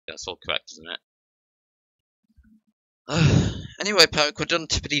That's all correct, isn't it? Anyway, Parik, we're done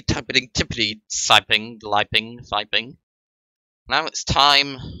tippity siping, viping. Now it's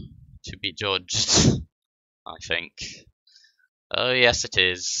time to be judged, I think. Oh yes, it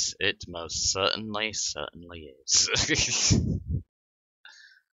is. It most certainly is.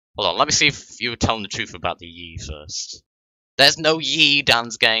 Hold on, let me see if you were telling the truth about the Yi first. There's no Yi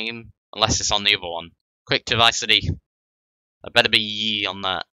Dan's game, unless it's on the other one. Quick, Devicity. There better be Yi on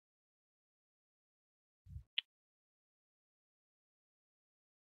that.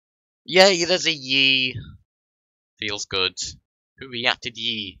 Yay, there's a Yi. Feels good. Who reacted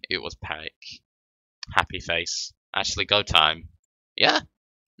Yi? It was Parik. Happy face. Actually, go time. Yeah?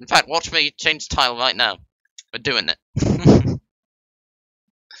 In fact, watch me change the title right now. We're doing it.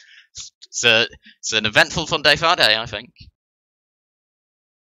 It's an eventful Funday Friday, I think.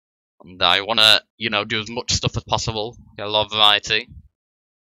 And I wanna, do as much stuff as possible. Get a lot of variety.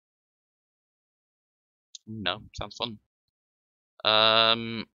 No, sounds fun.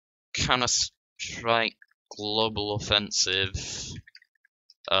 Counter-Strike Global Offensive.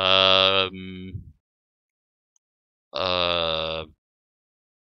 Pro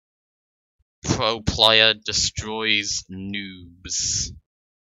player destroys noobs.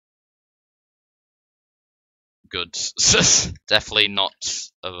 Good. Definitely not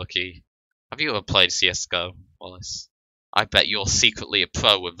a rookie. Have you ever played CS GO, Wallace? I bet you're secretly a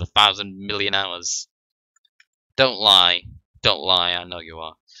pro with 1,000 million hours. Don't lie. Don't lie, I know you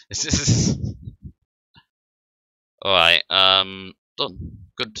are. Alright, done.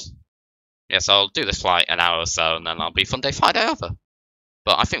 Good. Yes, I'll do this for like an hour or so, and then I'll be Funday Friday over.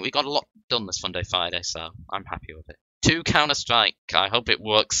 But I think we got a lot done this Funday Friday, so I'm happy with it. 2 Counter-Strike. I hope it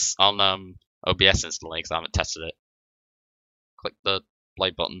works on OBS instantly, because I haven't tested it. Click the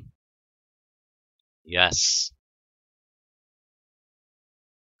play button. Yes.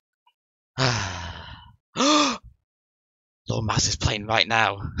 Lord Mass is playing right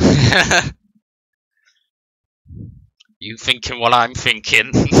now. You thinking what I'm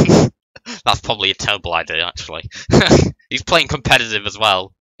thinking? That's probably a terrible idea, actually. He's playing competitive as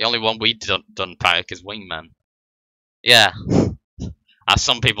well. The only one we've done Parik is Wingman. Yeah. As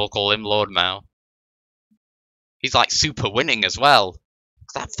some people call him, Lord Mao. He's like super winning as well.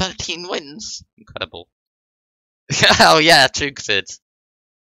 That 13 wins. Incredible. Oh yeah, True-Sid.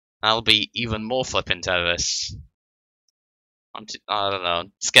 I'll be even more flipping terrorists. I don't know.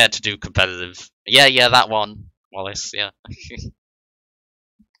 Scared to do competitive. Yeah, that one. Wallace, yeah.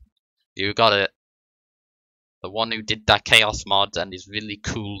 You got it. The one who did that chaos mod and is really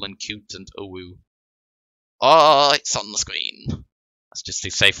cool and cute and woo. Oh, it's on the screen. Let's just do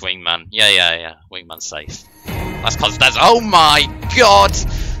safe Wingman. Yeah. Wingman's safe. That's cause there's— oh my god!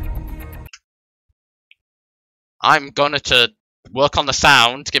 I'm gonna work on the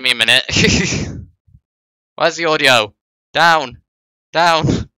sound. Give me a minute. Where's the audio? Down.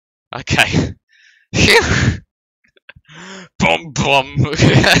 Okay. Bum.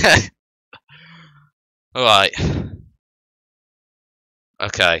 Alright.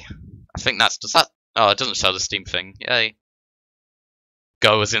 Okay. I think does that— oh, it doesn't show the Steam thing. Yay.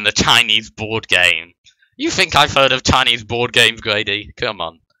 Go as in the Chinese board game. You think I've heard of Chinese board games, Grady? Come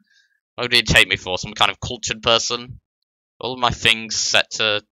on. What do you take me for? Some kind of cultured person? All of my things set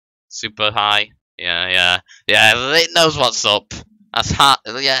to super high. Yeah, it knows what's up. That's high.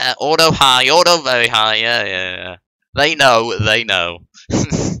 Yeah, auto high, auto very high. Yeah. They know.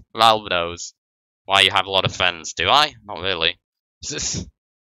 Valve knows why you have a lot of friends. Do I? Not really.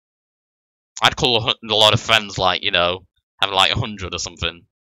 I'd call a lot of friends like, having like 100 or something.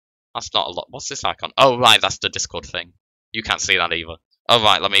 That's not a lot. What's this icon? Oh, right, that's the Discord thing. You can't see that either. Oh,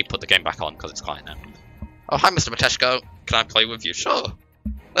 right, let me put the game back on because it's quiet now. Oh, hi, Mr. Mateshko. Can I play with you? Sure.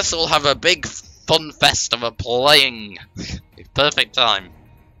 Let's all have a big fun fest of a playing. Perfect time.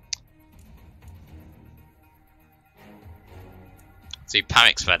 See,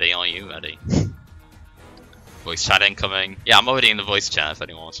 Parik's ready. Are you ready? Voice chat incoming. Yeah, I'm already in the voice chat if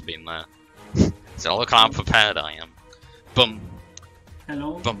anyone wants to be in there. So look how prepared I am. Boom.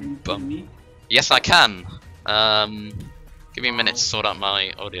 Hello. Boom. Yes, I can. Give me a minute to sort out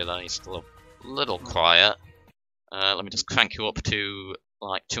my audio. That is still a little quiet. Let me just crank you up to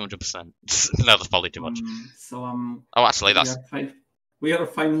like 200%. No, that's probably too much. Oh, actually, that's— we are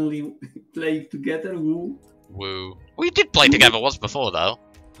finally playing together. Woo. We did play together once before, though.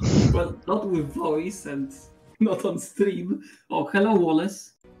 Well, not with voice and not on stream. Oh, hello,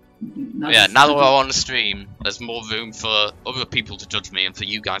 Wallace. Now that we're on the stream, there's more room for other people to judge me and for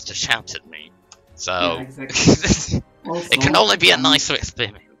you guys to shout at me. So, yeah, exactly. Also, it can only be a nicer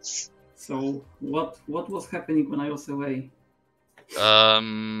experience. So, what was happening when I was away?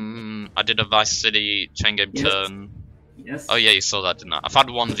 I did a Vice City chain game Yes. turn. Yes. Oh yeah, you saw that, didn't I? I've had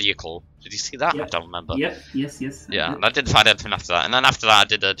one vehicle. Did you see that? Yep. I don't remember. Yep. Yes. Yeah, and I didn't find anything after that. And then after that, I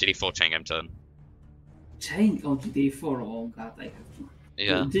did a GD4 chain game turn. Chain GTA4. Oh god, I have to.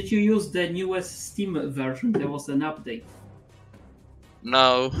 Yeah. Did you use the newest Steam version? There was an update.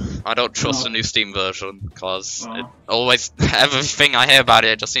 No, I don't trust No. the new Steam version because Oh. it always everything I hear about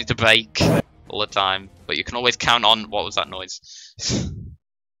it just seems to break all the time. But you can always count on what was that noise?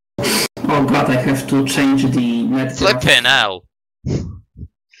 Oh god, I have to change the net. Flipping hell!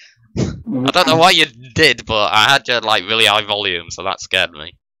 I don't know what you did, but I had your like really high volume, so that scared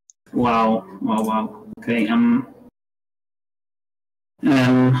me. Wow. Okay.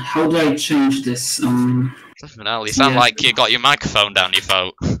 How do I change this? Flipping hell, you sound Yeah. like you got your microphone down your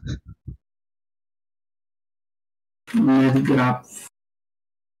throat. Net graph.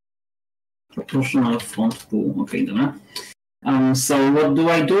 Proportional font pool. Okay, dobra. So what do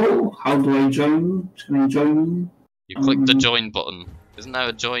I do? How do I join? Can I join? You click the join button. Isn't there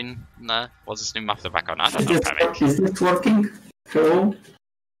a join in there? What's this new map in the background? I don't know, Parik. Is this working? Hello?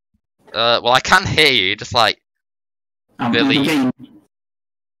 Well, I can hear you, just like really Again,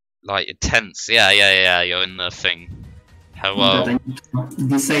 like intense. Yeah. You're in the thing. Hello. that I need to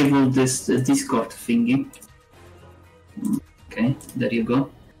disable this Discord thingy. Okay, there you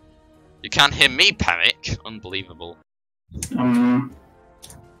go. You can't hear me, Parik. Unbelievable. How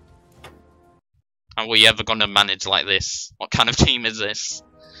are we ever gonna manage like this? What kind of team is this?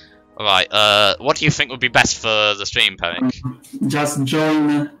 Alright, what do you think would be best for the stream, Parik? Just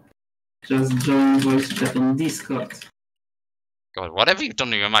join voice chat on Discord. God, whatever you've done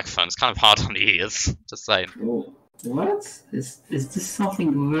with your microphone, it's kind of hard on the ears. Just saying. Oh, what? Is this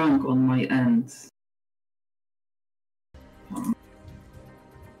something wrong on my end?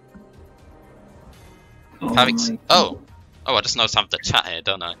 Parik's... Oh, I just noticed I have the chat here,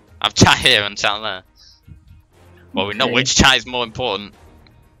 don't I? I have chat here and chat there. Well, we know Okay. which chat is more important.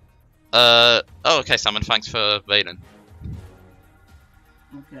 Oh, okay, Simon, thanks for raiding.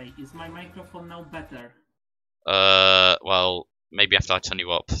 Okay, is my microphone now better? Well, maybe after I turn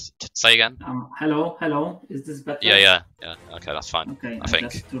you up. Say again? Hello, is this better? Yeah, okay, that's fine. Okay, I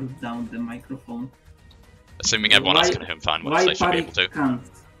think. just turned down the microphone. Assuming everyone else Why- can hear him fine, Why which they should be able to. Parik can't?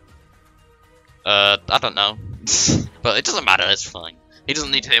 I don't know. But it doesn't matter, it's fine. He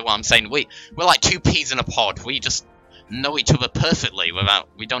doesn't need to hear what I'm saying. We're like two peas in a pod. We just know each other perfectly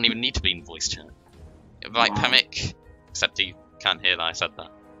we don't even need to be in voice chat. Right, Wow. Parik? Except he can't hear that I said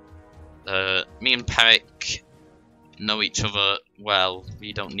that. Me and Parik know each other well.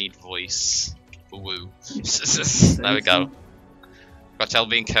 We don't need voice. Woo. There we go. Got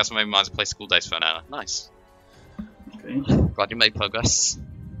LB and Chaos Mode Minds play school days for an hour. Nice. Okay. Glad you made progress.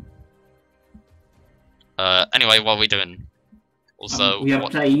 Anyway, what are we doing? Also, we are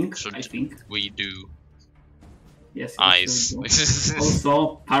what playing, should I think. we do? Yes. Eyes. there we go.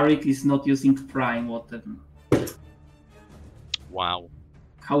 Also, Parik is not using Prime. Whatever. Wow.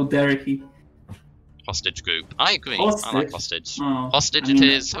 How dare he? Hostage group. I agree. Hostage? I like hostage. Oh, Hostage I mean, it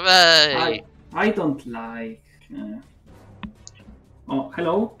is. Hooray! I don't like. Oh,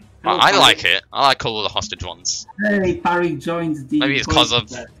 hello. I Parik. like it. I like all the hostage ones. Hey, Parik joined the. Maybe it's 'cause of-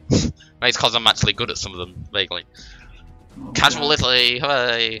 voice chat. Maybe it's because I'm actually good at some of them, vaguely. Oh, Casual God. Italy,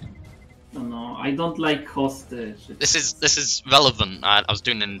 hooray! No, I don't like hostage. This is relevant. I was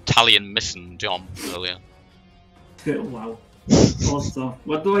doing an Italian mission job earlier. Wow. Also,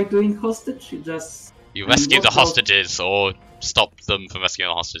 what do I do in hostage? You And rescue what the was- hostages or stop them from rescuing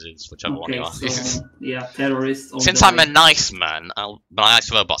the hostages, whichever one Okay, you are. so yeah, terrorists. all Since the I'm way. a nice man,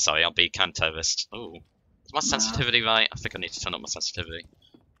 nice robot, sorry, I'll be can terrorist. Oh, is my sensitivity right? I think I need to turn up my sensitivity.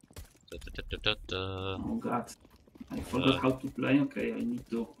 Oh god, I forgot how to play. Okay, I need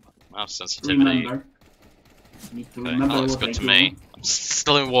to Mouse sensitivity. remember. I need to Okay, remember that looks what good I to do. me. I'm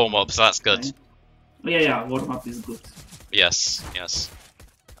still in warm up, so that's good. Okay. Oh, yeah, warm up is good. Yes. Yes,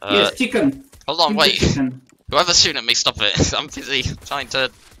 chicken. Hold on, Kill the wait. chicken. Whoever's shooting at me, stop it. I'm busy trying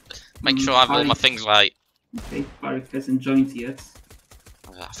to make sure I have all my things right. Okay, Parik hasn't joined yet.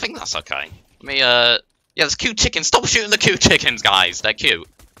 I think that's okay. Let me, yeah, there's cute chickens. Stop shooting the cute chickens, guys. They're cute.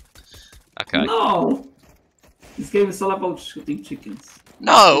 Okay. No! This game is all about shooting chickens.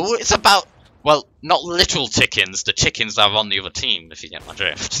 No, it's about, well, not literal chickens, the chickens that are on the other team, if you get my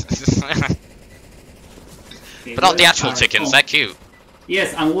drift. Okay, But not the where actual are- chickens, oh, they're cute.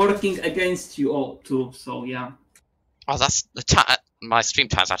 Yes, I'm working against you all too, so yeah. Oh, that's, the chat, my stream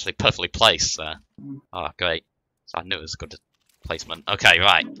chat's actually perfectly placed there. Mm. Oh, great. So I knew it was good placement. Okay,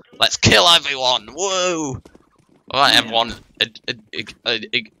 right. Let's kill everyone! Woo! Alright, Yeah. everyone,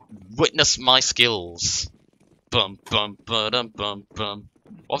 witness my skills. bum bum bum bum bum.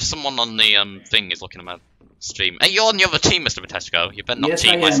 What if someone on the thing is looking at my stream? Hey, you're on the other team, Mr. Mateshko. You better not Yes,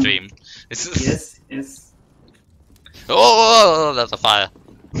 cheat I my am. stream. Yes. Oh, there's a fire.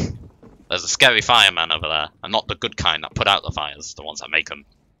 There's a scary fireman over there, and not the good kind that put out the fires, the ones that make them.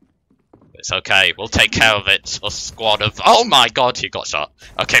 It's okay, we'll take care of it. A squad of. Oh my God, he got shot.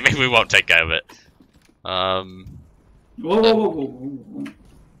 Okay, maybe we won't take care of it. Whoa.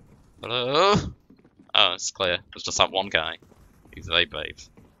 Hello? Oh, it's clear. There's just that one guy. He's very brave.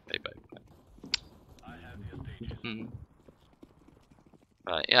 Very brave.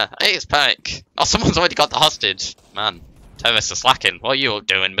 Right, yeah. Hey, it's Parik. Oh, someone's already got the hostage. Man, terrorists are slacking. What are you all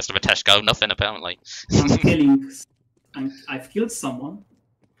doing, Mr. Mateshko? Nothing, apparently. I'm killing. I've killed someone.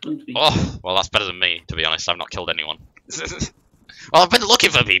 Don't be. Oh, well, that's better than me, to be honest. I've not killed anyone. Well, I've been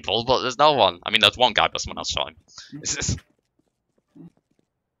looking for people, but there's no one. I mean, there's one guy, but someone else shot him. Is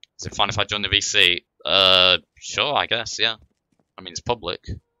it fine if I join the VC? Sure, I guess, yeah. I mean, it's public.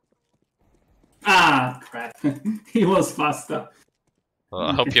 Ah, crap. He was faster. Well,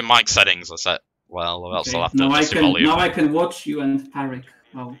 I hope your mic settings are set well, or else Okay. I'll have to adjust your volume. Now I can watch you and Parik.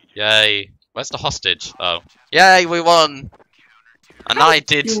 Oh. Yay. Where's the hostage? Oh. Yay, we won! And I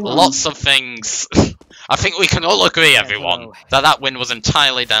did You won. lots of things. I think we can all agree, everyone, hello. that win was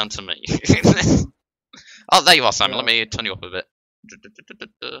entirely down to me. Oh, there you are, Simon. Let me turn you up a bit.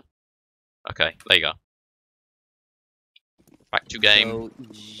 Okay, there you go. Back to game. So,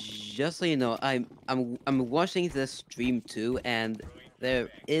 just so you know, I'm watching this stream too, and there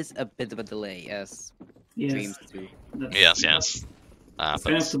is a bit of a delay as streams Yes. too. Yes. It's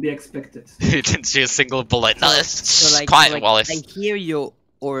kind of to be expected. You didn't see a single bullet. No, it's So quiet, Wallace. I hear your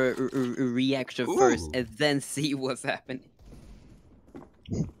reaction first, and then see what's happening.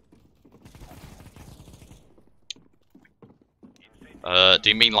 Do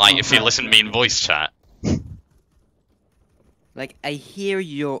you mean like if you listen to me in voice chat? Like, I hear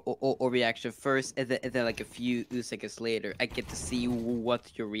your reaction first, and then like a few seconds later, I get to see what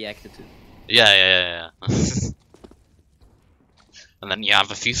you reacted to. Yeah. And then you have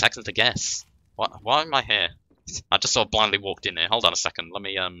a few seconds to guess. Why am I here? I just sort of blindly walked in here. Hold on a second. Let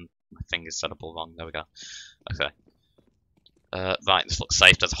me my thing is set up all wrong. There we go. Okay. Right, this looks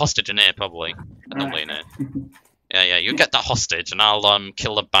safe. There's a hostage in here, probably. Normally in here. Yeah. You get that hostage, and I'll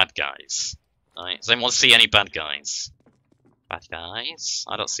kill the bad guys. Alright. Does anyone see any bad guys? Bad guys?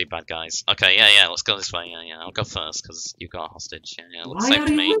 I don't see bad guys. Okay, yeah. Let's go this way. Yeah. I'll go first because you got a hostage. Yeah. Looks Why safe are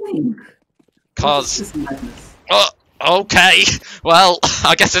to you me. winning? Cause. This is madness. Oh, okay. Well,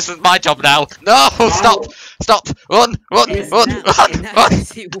 I guess this is my job now. No, stop! Run! Yes, Run! Now I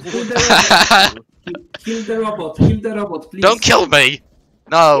see what Kill the robot, please. Don't kill me!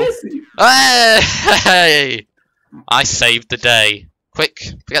 No. Yes. Hey! I saved the day. Quick,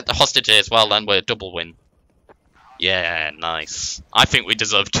 get the hostage here as well, then we're double win. Yeah, nice. I think we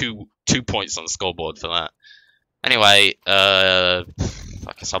deserve two points on the scoreboard for that. Anyway, I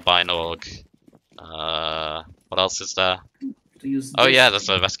guess I'll buy an org. What else is there? Oh yeah, there's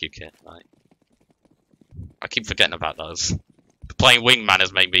a rescue kit. Right. I keep forgetting about those. Playing Wingman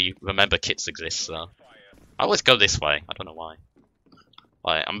has made me remember kits exist, so I always go this way. I don't know why.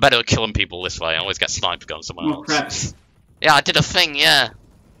 Like, I'm better at killing people this way. I always get sniped going somewhere Oh, else. crap. Yeah, I did a thing. Yeah,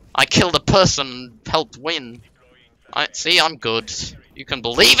 I killed a person, helped win. See, I'm good. You can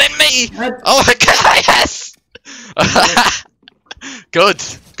believe in me. Oh my God, yes. Good.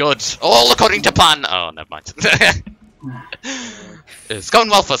 All according to plan. Oh, never mind. It's going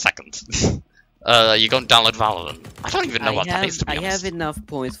well for a second. You go and download Valorant. I don't even know what that is, to be I honest. have enough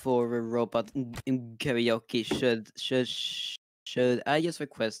points for a robot in karaoke. Should I just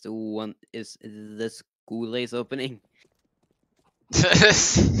request one? Is the school days opening?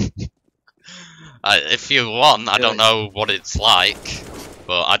 If you want, I Do don't it. know what it's like,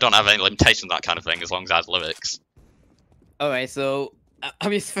 but I don't have any limitations on that kind of thing as long as it has lyrics. Alright, so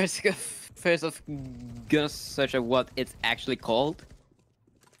I'm just first off gonna search at what it's actually called.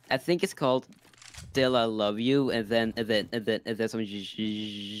 I think it's called "Still I Love You," and then some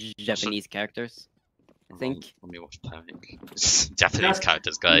Japanese characters. I think. Let me watch Parik. Japanese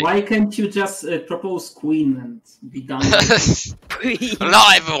characters, guy. Why can't you just propose Queen and be done with it?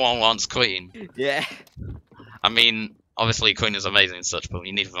 Not everyone wants Queen. Yeah. I mean, obviously Queen is amazing and such, but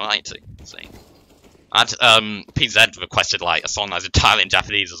you need variety. See, I'd PZ requested like a song that's entirely in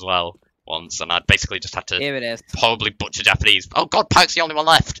Japanese as well once, and I'd basically just had to Here it is. probably butcher Japanese. Oh God, Parik's the only one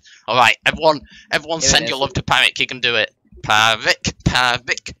left. All right, everyone Here send it your is. love to Parik. He can do it. Parik.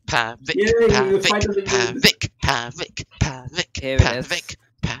 Yay, we finally did. Parik. Here it is.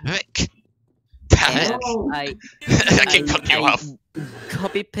 Parik. Yeah. Oh. I I keep cutting you off.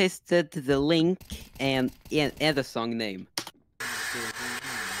 copy pasted the link and the song name.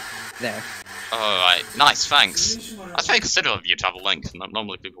 There. Alright, nice, thanks. That's very considerate of you to have a link.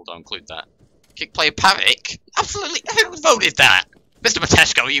 Normally people don't include that. Kick player Parik? Absolutely, who voted that? Mr.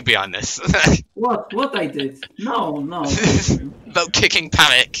 Mateshko, are you behind this? What I did? No. Vote kicking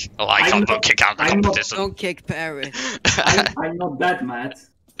Parik. Oh, I can't vote kick out the I'm not- competition. Don't kick Paris. I'm not that mad.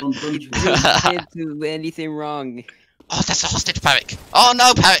 Don't you? You didn't do anything wrong. Oh, that's a hostage, Parik. Oh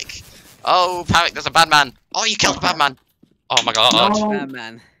no, Parik. Oh, Parik, there's a bad man. Oh, you killed the bad man. Oh my god. No.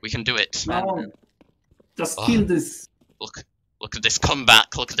 Batman. We can do it. No. Just Oh. kill this. Look at this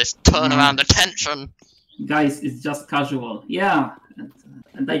comeback. Look at this turnaround attention. Guys, it's just casual. Yeah.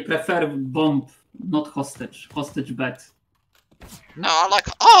 And I prefer bomb, not hostage. Hostage bet. No, I like.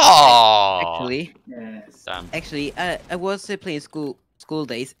 Oh. Yes. Damn. Actually, I was playing school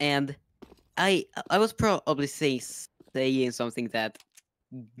days, and I was probably saying something that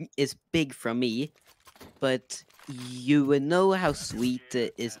is big from me, but you would know how sweet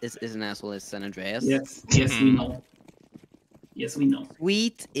is an asshole is San Andreas. Yes. Yes, we know. Yes, we know.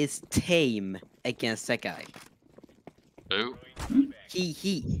 Sweet is tame against that guy. Who?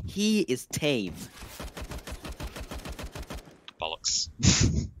 He is tame. Bollocks.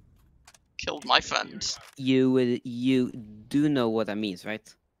 Killed my friend. You do know what that means, right?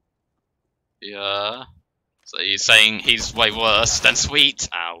 Yeah. So you're saying he's way worse than Sweet?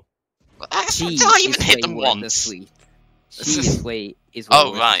 Ow. She Did I even is hit way them worse than once? Sweet. She is way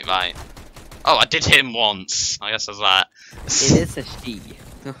Oh, worse. right. Oh, I did hit him once. I guess there's that. It is a she.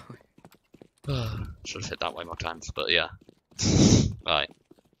 Should have hit that way more times, but yeah. Right.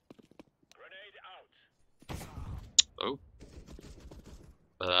 Oh.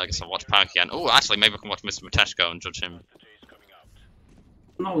 I guess I'll watch Parik again. Oh, actually, maybe I can watch Mr. Mateshko and judge him.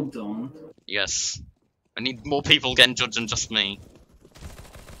 No, don't. Yes. I need more people getting judged than just me.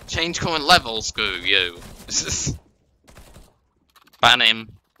 Change current level, screw you. Ban him.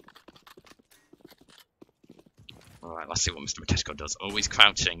 Alright, let's see what Mr. Mateshko does. Always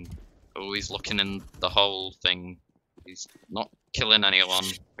crouching. Always looking in the whole thing. He's not killing anyone.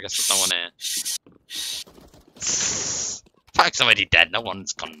 I guess there's no one here. Parik's already dead. No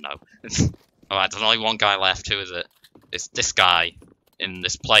one's gonna know. Alright, there's only one guy left. Who is it? It's this guy in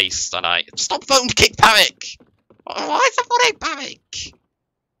this place that I... Stop voting to kick Parik! Why is everyone Parik?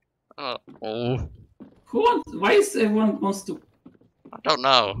 Oh. Who wants? Why is everyone wants to? I don't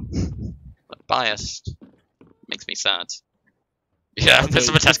know. I'm biased. Makes me sad. Yeah, Okay, Mr.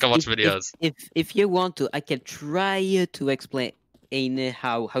 Mateshko watch videos. If you want to, I can try to explain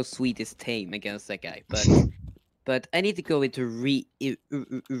how sweet is tame against that guy, but I need to go into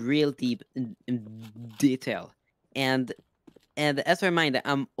real deep detail. And as a reminder,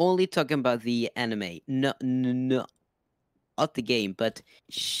 I'm only talking about the anime, not the game. But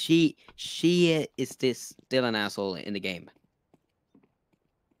she is still an asshole in the game.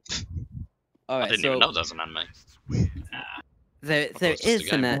 All I right, didn't so even know there was an anime. there thought it was just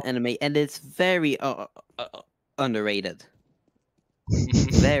is a an game. anime, and it's very underrated.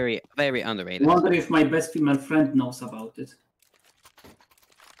 Very underrated. Wonder if my best female friend knows about it.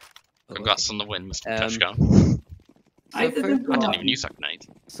 Congrats on the win, Mr. Um, Mateshko. I didn't I know. didn't even use that grenade.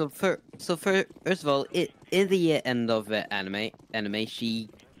 So first of all, in the end of the anime, she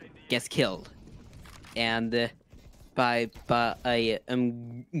gets killed, and by a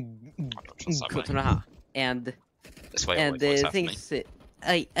Kotonoha. And This way and always the works out for me. things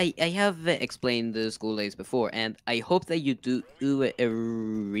I have explained the school days before, and I hope that you do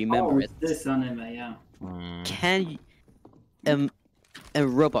remember Oh, it. this anime, yeah. Can a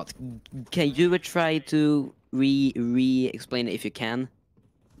robot, can you try to re-explain it if you can?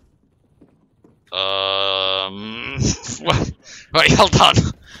 Wait, hold on.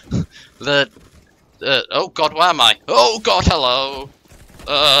 Oh god, where am I? Oh god, hello.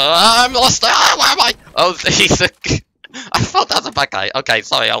 I'm lost. Ah, where am I? Oh, he's a. I thought that was a bad guy. Okay,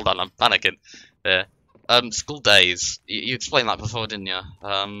 sorry, hold on, I'm panicking. Yeah. School days. You explained that before, didn't you?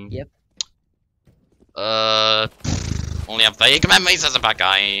 Yep. Only have vague memories as a bad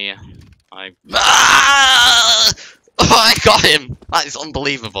guy. Ah! Oh, I got him! That is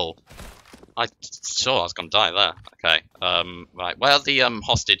unbelievable. I was gonna die there. Okay. Right. Where are the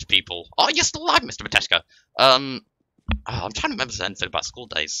hostage people? Oh, you're still alive, Mr. Mateshko. I'm trying to remember anything about school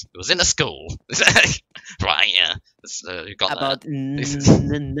days. It was in a school. Right, yeah. You got About that.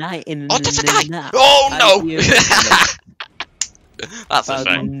 nine. Oh, there's a guy! Oh, no! That's a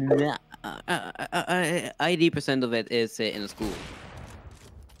shame. 80% of it is in a school.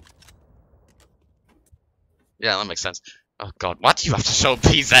 Yeah, that makes sense. Oh god, why do you have to show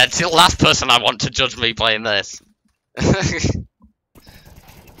PZ? It's the last person I want to judge me playing this.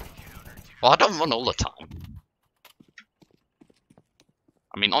 Well, I don't run all the time.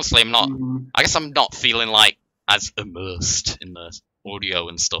 I mean, honestly, I'm not. I guess I'm not feeling like as immersed in the audio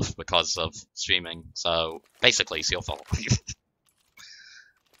and stuff because of streaming. So basically, it's your fault.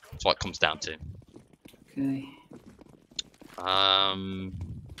 That's what it comes down to. Okay.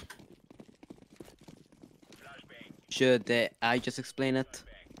 Should I just explain it?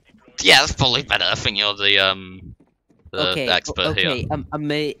 Yeah, that's probably better. I think you're the expert here. Okay.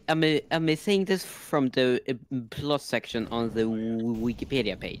 I'm saying this from the plot section on the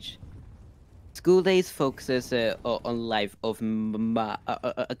Wikipedia page. School Days focuses on life of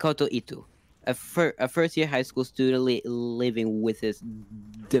Makoto Ito, a first-year high school student living with his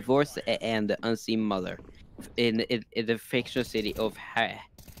divorced and unseen mother in the fictional city of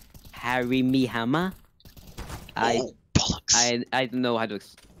Harimihama. Bollocks. I don't know how to.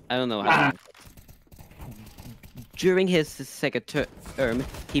 I don't know how. During his second term,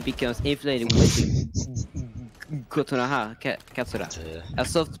 he becomes infatuated with Kotonoha Katsura, a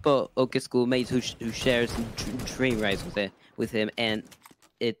soft-spoken schoolmate who shares train rides with him and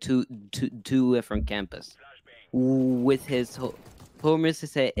to from campus. With his homework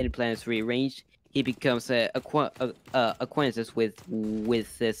and plans rearranged, he becomes acquaintances with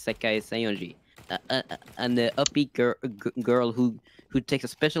Sakai Sayonji, an upbeat girl who takes a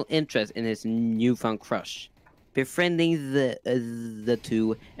special interest in his newfound crush. Befriending the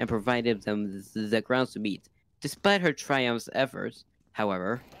two and providing them the grounds to meet. Despite her triumphs efforts,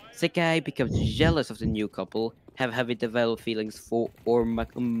 however, Sakai becomes jealous of the new couple, having developed feelings for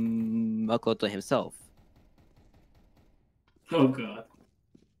Makoto himself. Oh god.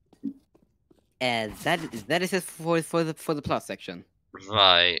 And that is it for the plot section.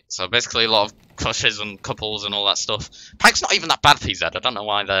 Right. So basically, a lot of crushes and couples and all that stuff. Parik's not even that bad, PZ. I don't know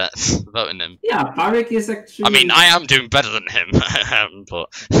why they're voting him. Yeah, Parik is actually. I mean, I am doing better than him, but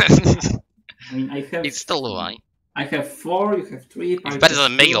I mean, I have. he's still alright. I have 4. You have 3. He's better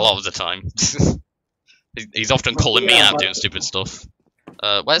than me a lot of the time. He's often calling me out doing stupid stuff.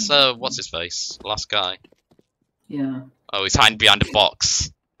 Where's what's his face? Last guy. Yeah. Oh, he's hiding behind a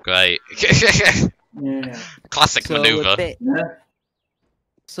box. Great. Yeah. Classic maneuver.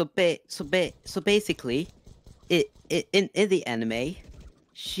 So basically, in the anime,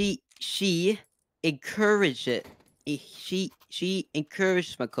 she encouraged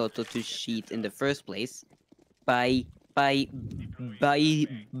Makoto to cheat in the first place by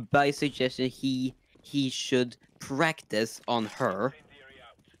suggesting he should practice on her.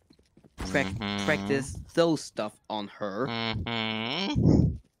 Practice those stuff on her,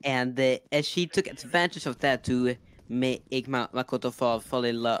 and as she took advantage of that to make Makoto fall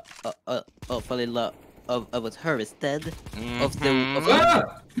in love with her instead of the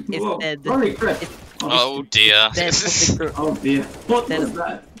Oh dear. Oh dear. What was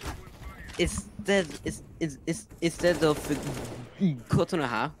that? Instead of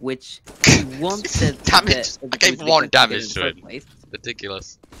Kotonoha, which he wanted. Damage! I gave 1 damage to him.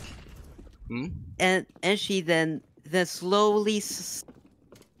 Ridiculous. And she then slowly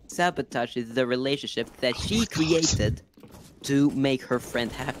sabotages the relationship that she created to make her friend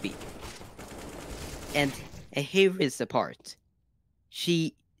happy. And here is the part.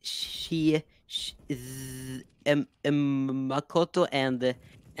 Makoto and the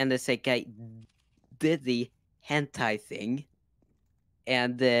Sekai did the hentai thing,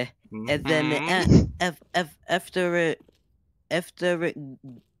 and then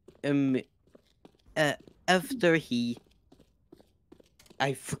after he,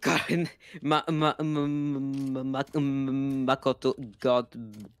 I forgotten. Makoto got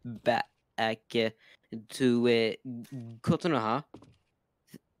back to Kotonoha.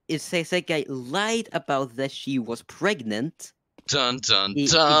 Sekai lied about that she was pregnant. Dun dun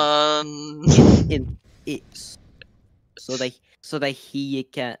dun. So that he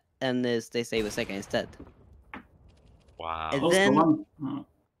can stay safe with Sekai instead. Wow.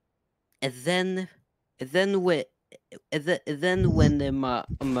 And then when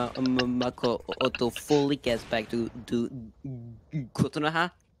Makoto fully gets back to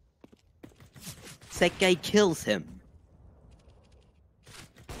Kotonoha, Sekai kills him.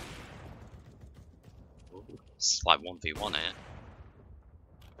 It's like 1v1 here.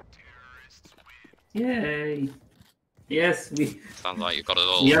 Yay! Yes, we. Sounds like you've got it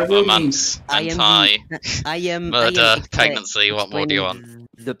all. We are Romance, hentai, murder, pregnancy. What more do you want?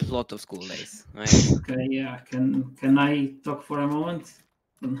 The plot of School Days. Right? Okay, yeah. Can I talk for a moment?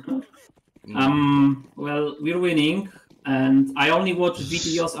 Well, we're winning. and I only watch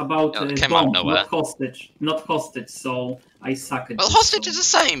videos about Yeah, they came out of bomb, nowhere. not hostage. So I suck at Well, this, hostage so- is the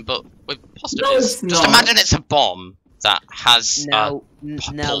same, but with hostages, No, it's just not. imagine it's a bomb that has Now,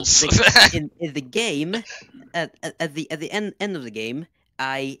 pulse. in the game, at the end of the game,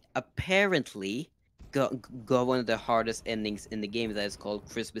 I apparently got one of the hardest endings in the game that is called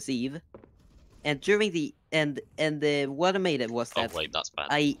Christmas Eve, and during the what I made it was Oh that wait, that's bad.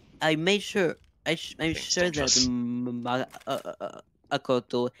 I made sure I'm Being sure that dangerous.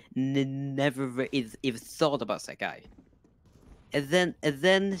 Makoto never even thought about Sakai. And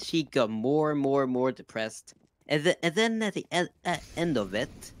then she got more and more depressed. And then at the end of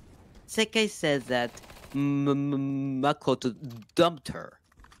it, Sakai said that Makoto dumped her,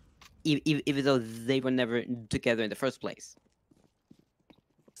 even though they were never together in the first place.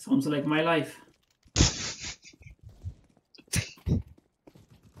 Sounds like my life.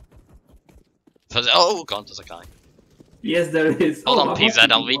 Oh god, there's a guy. Yes, there is. Hold Oh, on, I'm PZ,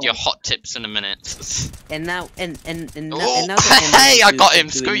 watching I'll it. read your hot tips in a minute. And now and now, Oh, and now the ending hey, I'm I got doing him!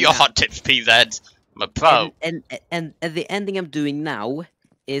 Screw your now- hot tips, PZ. I'm a pro. And the ending I'm doing now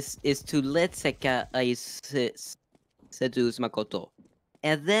is to let Sakai seduce Makoto,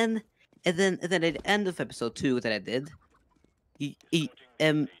 and then at the end of episode 2 that I did, at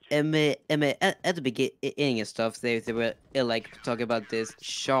the beginning and stuff, they were like talking about this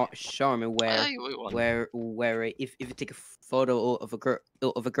charm where Hey, we won. where if you take a photo of a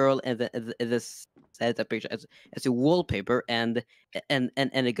girl and this set that picture as a wallpaper and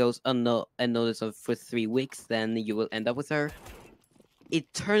it goes unnoticed for 3 weeks, then you will end up with her.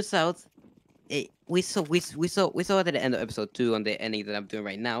 It turns out we saw at the end of episode 2 on the ending that I'm doing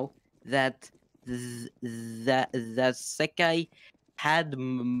right now that that Sekai had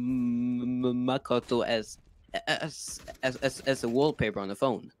Makoto as a wallpaper on the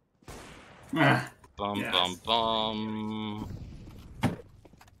phone. Ah, Bum Yes. bum bum.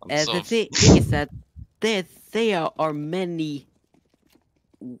 And So the thing is that there are many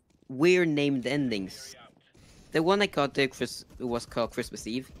weird named endings. The one I got there was called Christmas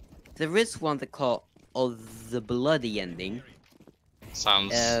Eve. There is one that called the Bloody Ending.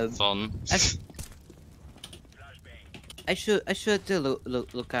 sounds fun. I should do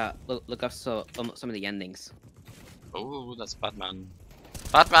look up some of the endings. Oh, that's Batman.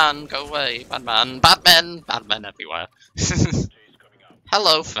 Batman, go away. Batman, Batman, Batman everywhere.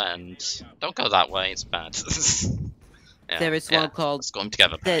 Hello, friend. Don't go that way. It's bad. Yeah, There is yeah. one called Let's go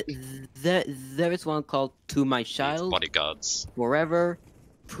together. there is one called To My Child, Bodyguards. Forever,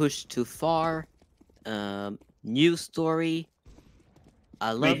 Push Too Far, New Story,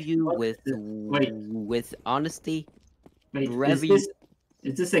 I Love Wait, You what? Wait. with Honesty. wait, Review-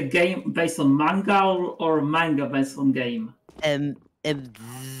 is this a game based on manga or manga based on game? The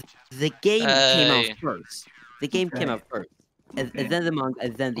game came out Hey. first. The game came Okay. out first, and Okay. then the manga,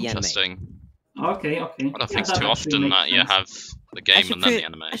 and then the anime. Interesting. Okay. I don't Yeah, think it's that too actually often makes that you sense. have the game and then the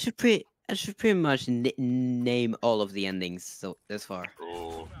anime. I should pretty much name all of the endings so this far.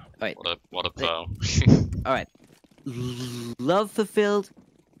 Ooh, Right. what a pro. All right. Love Fulfilled,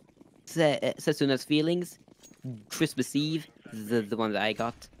 Sasuna's Feelings, Christmas Eve, the one that I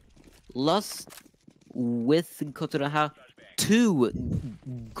got, Lost with Kotonoha, to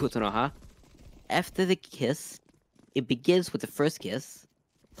Kotonoha, After the Kiss, It Begins with the First Kiss,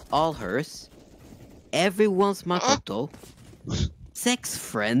 All Hers, Everyone's Makoto, Sex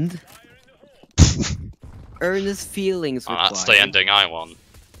Friend, Earnest Feelings Oh, Required. that's the ending I want.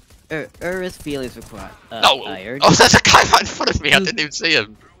 Earnest Feelings Required. No! Iron. Oh, there's a guy right in front of me. I didn't even see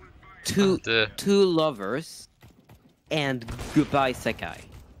him. Two Oh, Two Lovers, and Goodbye Sekai.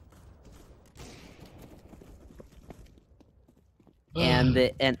 And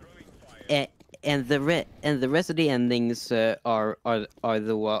the rest of the endings are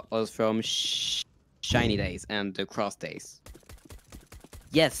the ones from Shiny Days and the Cross Days.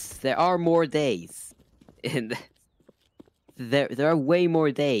 Yes, there are more days, and there are way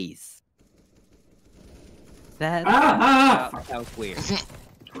more days. That sounds weird.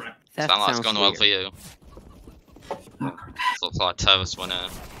 That sound like it's sounds gone well weird. for you. Looks like Terrace winner.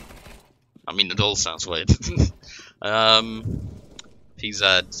 I mean, it all sounds weird.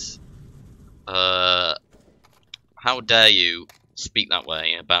 PZ. How dare you speak that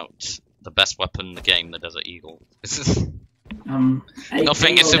way about the best weapon in the game, the Desert Eagle?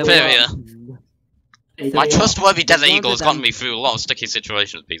 Nothing is superior. My trustworthy Desert one Eagle has that gotten I'm- me through a lot of sticky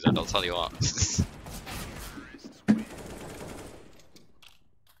situations, PZ, I'll tell you what.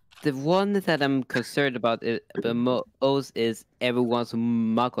 The one that I'm concerned about the most is Everyone's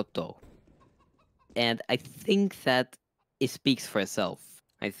Makoto. And I think that it speaks for itself,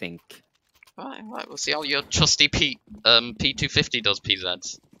 I think. Right, we'll see how your trusty P250 does,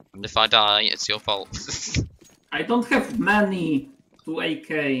 PZ. And if I die, it's your fault. I don't have money to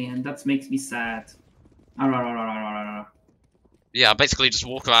AK, and that makes me sad. Yeah, basically just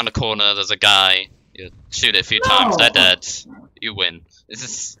walk around a corner, there's a guy, you shoot it a few times, they're dead, you win. This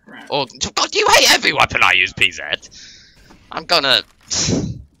is... Oh, God, you hate every weapon I use, PZ! I'm gonna...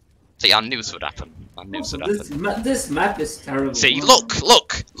 See, I knew this would happen. I knew this would happen. This map is terrible. See, look!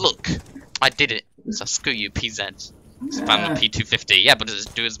 I did it. So screw you, PZ. Spam the P250. Yeah, but does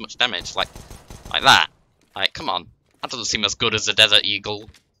it do as much damage? Like that. Like, come on. That doesn't seem as good as a Desert Eagle.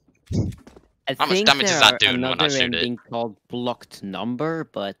 How much damage is that doing when I shoot it? Called blocked number,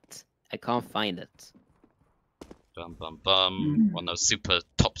 but I can't find it. One of those super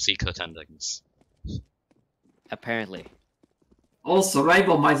top secret endings. Apparently. Also,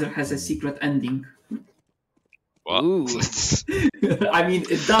 Ribomizer has a secret ending. What? Ooh. I mean,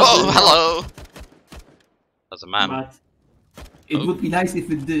 it does. Oh, hello! There's a man. But it would be nice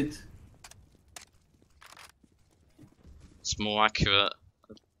if it did. It's more accurate.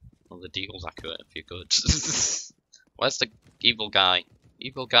 Well, the deagle's accurate if you're good. Where's the evil guy?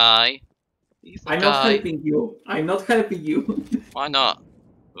 Evil guy. I'm not helping you. I'm not helping you. Why not?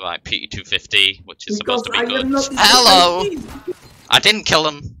 Right, P250, which is supposed to be good. Hello! I didn't kill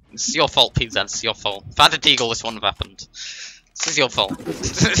him. It's your fault, PZ. It's your fault. If I had a deagle, this wouldn't have happened. This is your fault.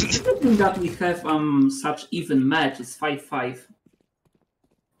 That we have such even match. It's 5-5.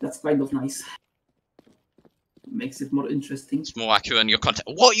 That's kind of nice. Makes it more interesting. It's more accurate in your content.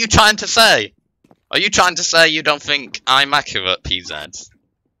 What are you trying to say? Are you trying to say you don't think I'm accurate, PZ?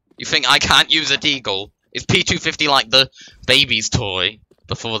 You think I can't use a deagle? Is P250 like the baby's toy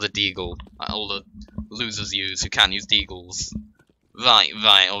before the deagle? Like all the losers use who can't use deagles. Right,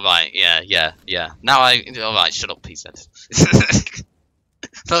 alright, yeah. Now alright, shut up, PZ.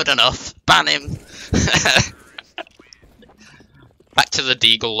 Third enough. Ban him. Back to the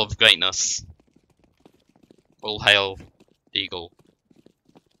deagle of greatness. All hail, deagle.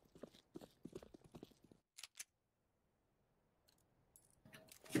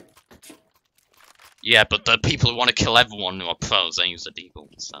 Yeah, but the people who want to kill everyone who are pros, they use the deagle,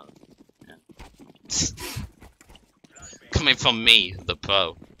 so... Yeah. Coming from me, the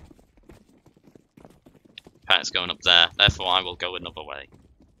pro. Parik's going up there, therefore I will go another way.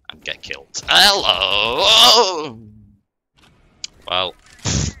 And get killed. Hello! Well,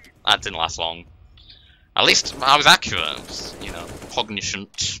 that didn't last long. At least I was accurate, you know,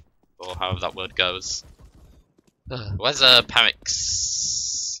 cognizant, or however that word goes. Where's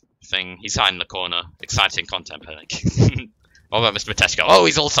Parik's thing? He's hiding in the corner. Exciting content, Parik. What about Mr. Mateshko? Oh,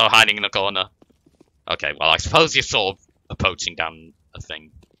 he's also hiding in the corner. Okay, well, I suppose you're sort of approaching down a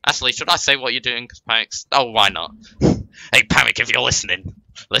thing. Actually, should I say what you're doing? Because Parik's... Oh, why not? Hey, Parik, if you're listening,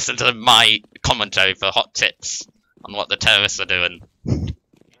 listen to my commentary for hot tips on what the terrorists are doing.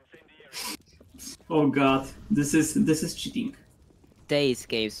 Oh god, this is cheating. Days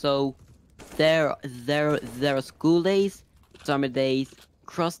game. So there are school days, summer days,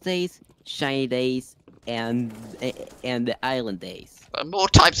 cross days, shiny days, and the island days. More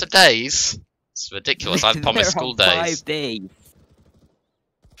types of days. It's ridiculous. I promised school days. 5 days.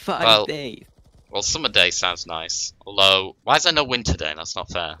 5 days. Well, summer day sounds nice. Although, why is there no winter day? That's not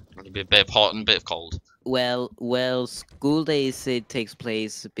fair. It'll be a bit of hot and a bit of cold. Well, school days it takes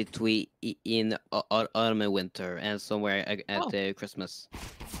place between in autumn and winter, and somewhere at Christmas.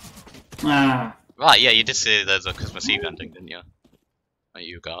 Ah. Right, yeah, you did say there's a Christmas Eve ending, didn't you? That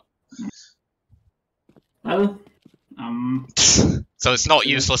you got. Well, So it's not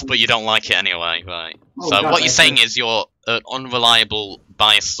useless, but you don't like it anyway, right? Oh, so God, what you're saying is you're an unreliable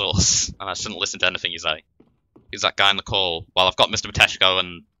bias source, and I shouldn't listen to anything you say. Who's that guy in the call? Well, I've got Mr. Mateshko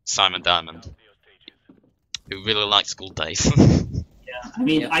and Simon Diamond, who really like school days. yeah, I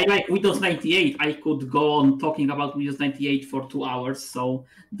mean, I like Windows 98. I could go on talking about Windows 98 for 2 hours, so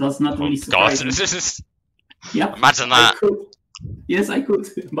that's not really surprising. Yeah, imagine that. Yes, I could,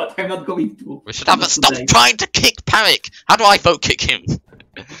 but I'm not going to. We should have a stop trying to kick Parik. How do I vote kick him?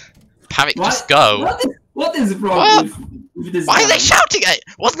 Parik, just go. What is wrong with this? Why are they shouting it?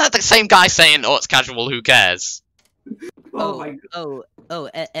 Wasn't that the same guy saying, "Oh, it's casual. Who cares"? My God.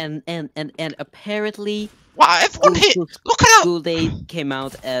 And apparently, wow, everyone hit. Look at that. School Day came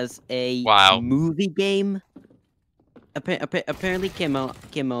out as a movie game. Apparently came out.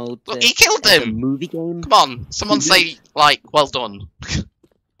 Look, he killed him. A movie game. Come on, someone say like, "Well done."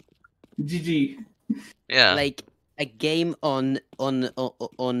 GG. Yeah. Like a game on a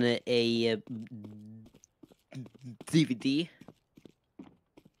DVD.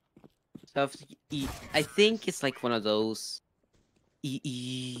 So I think it's like one of those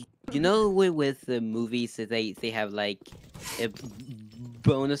you know, with the movies that they have like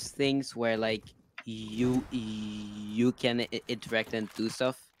bonus things where like you can interact and do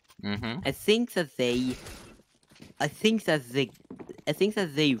stuff. Mm-hmm. I think that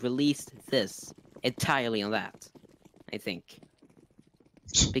they released this entirely on that. I think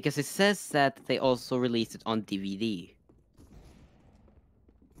because it says that they also released it on DVD.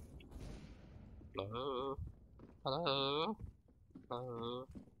 Hello. Hello. Hello.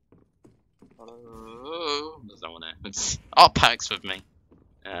 Hello. There's no one there. Oh, Parik's with me.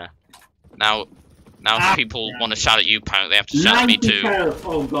 Yeah. Now if people want to shout at you, Parik, they have to shout at me too.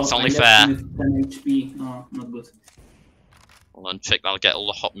 Oh god, It's only I fair. left with 10 HP. Oh, not good. Hold on, chick, I'll get all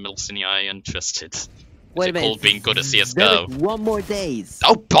the hot milfs in your eye interested. Wait a Is it minute. called being good at There CSGO? is one more days.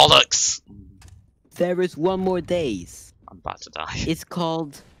 Oh, bollocks! There is one more days. I'm about to die. It's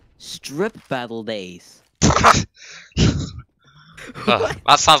called Strip Battle Days. That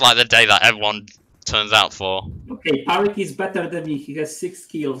sounds like the day that everyone turns out for. Okay, Parik is better than me. He has 6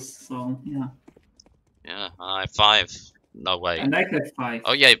 kills, so yeah. Yeah, I have 5. No way. And I have 5.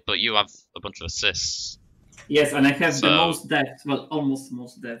 Oh yeah, but you have a bunch of assists. Yes, and I have the So- most deaths. Well, almost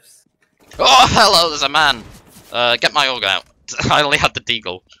most deaths. Oh, hello, there's a man! Get my org out. I only had the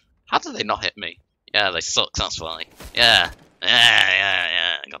deagle. How did they not hit me? Yeah, they suck, that's why. Yeah.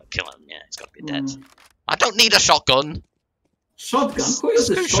 I gotta kill him. Yeah, he's gotta be dead. I don't need a shotgun! Shotgun? Who uses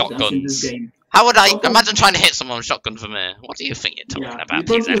Screw shotguns in this shotguns. game? How would I Shotgun? imagine trying to hit someone with shotgun from here? What do you think you're talking Yeah, about, you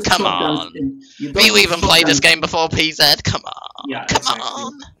don't PZ? use Come shotguns on! you don't Have you use even played this shotguns. game before, PZ? Come on! Yeah, Come exactly.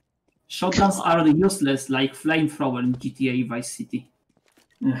 on! Shotguns are useless, like flamethrower in GTA Vice City.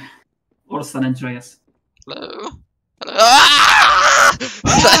 Ugh. Or San Andreas. Hello? Hello? Ah!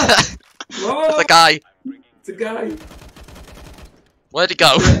 Whoa! The guy. It's a guy. Where'd he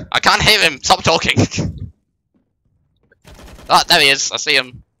go? Yeah. I can't hear him. Stop talking. Ah, there he is. I see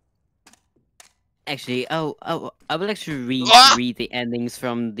him. Actually, I will actually Ah! read the endings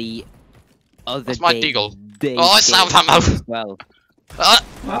from the other That's my day. deagle. days Oh, it's game Southampton. as well. Ah!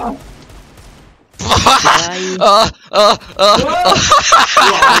 Wow. Bye. Wow.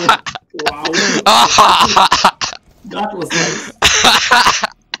 That was nice.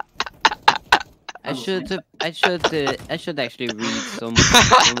 I should actually read some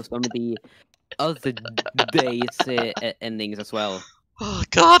of the other days endings as well. Oh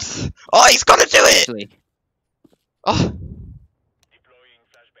god! Oh, he's gotta do it! Actually, Oh,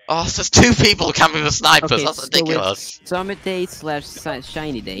 oh, there's 2 people camping with snipers. okay, That's so ridiculous. it's summer days /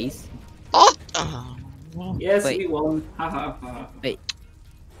 shiny days. Oh. Yes, Wait. we won. Ha ha ha.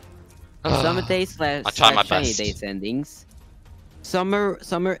 Summer days / I try my shiny best. days endings. Summer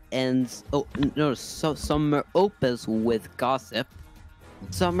ends. Oh no! So summer opens with gossip.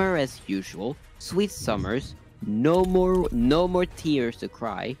 Summer as usual. Sweet summers. No more tears to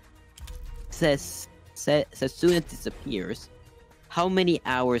cry. Says student disappears. How many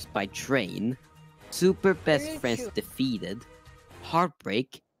hours by train? Super best friends defeated.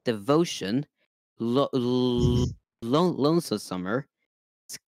 Heartbreak. Devotion. Lonesome summer.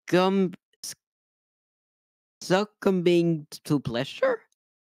 Succumbing to pleasure?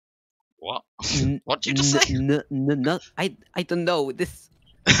 What? What did you just say? I don't know. This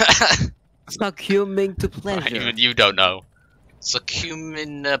succumbing to pleasure. Even you don't know.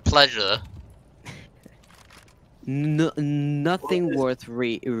 Succumbing pleasure. Nothing worth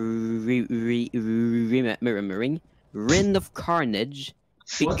remembering. Reign of carnage.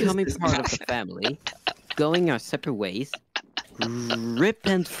 What is Becoming this? part of the family. Going our separate ways. Rip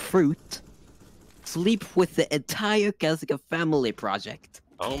and fruit. Sleep with the entire Kazuka family project.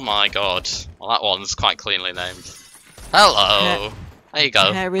 Oh my god. Well, that one's quite cleanly named. Hello. There you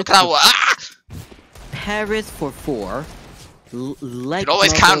go. Paris Look at that one. Ah! Paris for 4. You can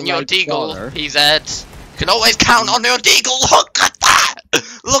always count on your deagle, PZ. You can always count on your deagle. Look at that.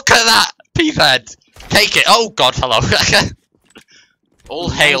 Look at that, PZ. Take it. Oh god, hello. All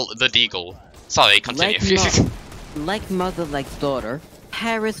hail the deagle. Sorry, continue. Like mother, like daughter.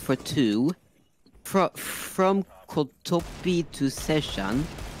 Paris for 2. From Kotopi to Session.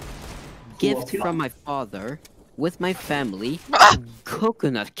 Gift from my father. With my family.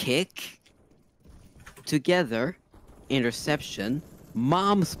 Coconut kick. Together. Interception.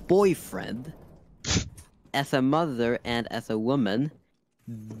 Mom's boyfriend. As a mother and as a woman.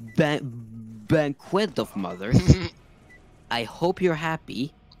 Banquet of mothers. I hope you're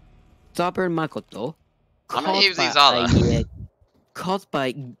happy. Stubborn Makoto. How many of these are there? Caused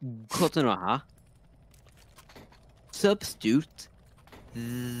by Kotonoha. Substitute.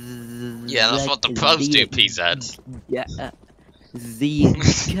 Yeah, that's what the pros do, PZ. Yeah. The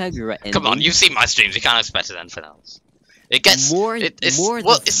Kagura ending. Come on, you've seen my streams, you can't expect anything else. It gets more. it's more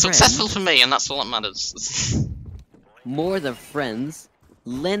well, than it's successful friends, for me, and that's all that matters. More than friends,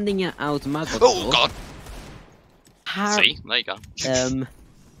 lending out Makoto. Oh God! Har See, there you go.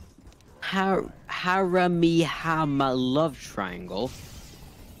 Haramihama love triangle.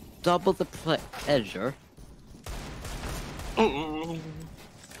 Double the pleasure. Oh,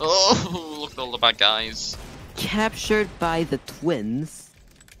 look at all the bad guys. Captured by the twins.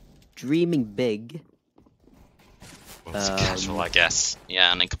 Dreaming big. Well, it's casual, I guess.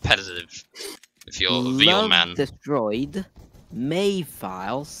 Yeah, and then competitive. If you're a real Love man. destroyed. May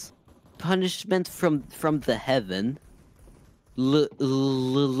files. Punishment from the heaven.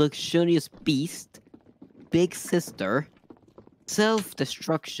 Luxurious beast. Big sister.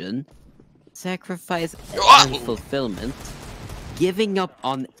 Self-destruction. Sacrifice and fulfillment. Giving up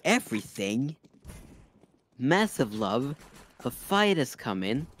on everything. Massive love. A fight is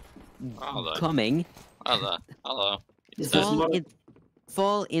coming. Hello. Coming. Hello. Hello. Is this more...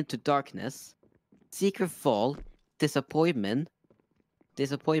 Fall into darkness. Secret fall. Disappointment.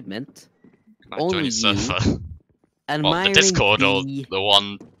 Disappointment. Can I join Only your server? What, Admiring the Discord or the, the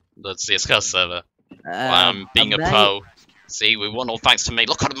one, the CSGO server? Wow, I'm being a pro. See, we won all thanks to me.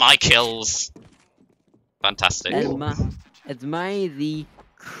 Look at my kills! Fantastic. Admire the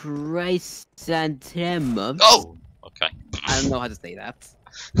chrysanthemum. Oh! Okay. I don't know how to say that.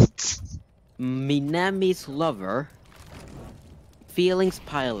 Minami's lover. Feelings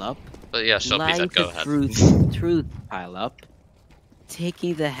pile up. But yeah, sure, Lies PZ, go and ahead. truth pile up.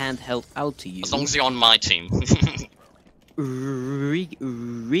 Taking the handheld out to you. As long as you're on my team.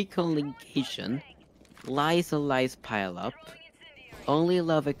 Recollection. Lies and lies pile up. Only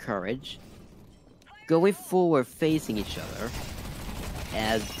love and courage. Going forward, facing each other.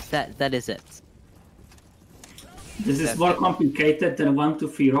 And that is it. This is more complicated than 1, 2,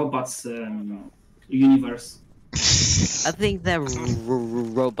 3 robots universe. I think that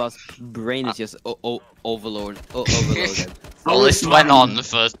robot's brain is just overloaded. Well, this went on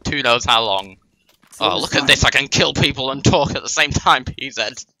for who knows how long. Oh, look at this, I can kill people and talk at the same time,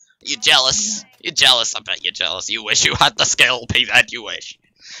 PZ. You jealous? You're jealous, I bet you're jealous. You wish you had the skill, PZ, you wish.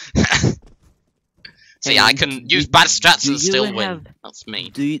 See, I can use bad strats and still win. That's me.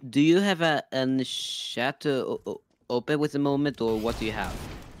 Do you have a chat to open with the moment, or what do you have?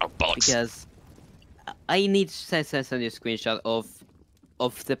 Oh, bollocks. Because I need to send you a screenshot of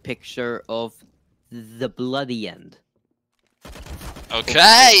the picture of the bloody end.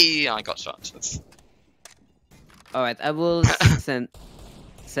 Okay, I got shot. All right, I will send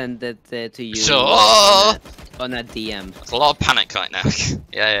it to you. Sure. On a DM. There's a lot of panic right now.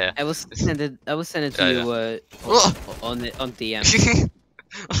 yeah. I will send it to you on DM.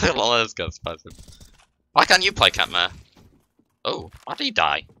 Look at all those guns, person. Why can't you play Catmare? Oh, why did he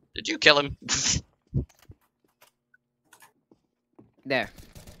die? Did you kill him? There.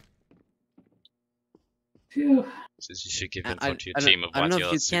 Phew. Since you should give info to your team of I don't know if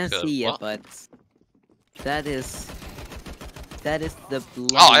you can superb. see What? it, but that is the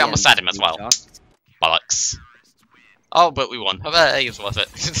bloody Oh, I almost had him as well. shot. Bollocks. Oh, but we won. Hooray, it was worth it.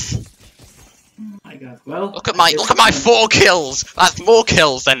 Oh my god, well... look at my 4 kills! That's more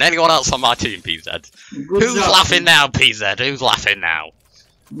kills than anyone else on my team, PZ. Good Who's job. laughing now, PZ? Who's laughing now?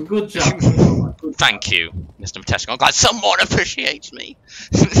 Good job. Thank you, Mr. Mateshko. I'm glad someone appreciates me.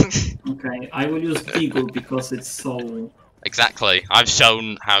 Okay, I will use Beagle because it's so... Exactly. I've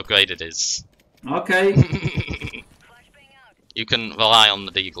shown how great it is. Okay. You can rely on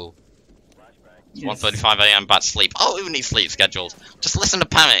the Deagle. It's 1:35 AM, bad sleep. Oh, who needs sleep schedules? Just listen to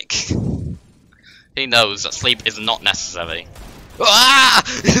Parik. He knows that sleep is not necessary. Ah!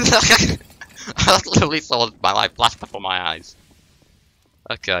 I literally saw my life flash before my eyes.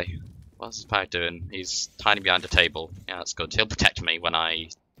 Okay. What's this Parik doing? He's hiding behind a table. Yeah, that's good. He'll protect me when I...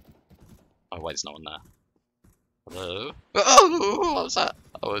 Oh, wait, there's no one there. Hello? Oh, what was that?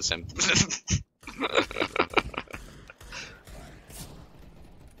 Oh, it was him.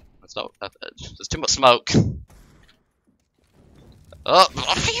 There's too much smoke. Oh,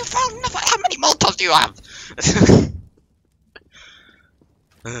 you found nothing. How many Molotovs do you have?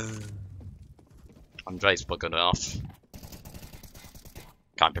 Andre's bugging off.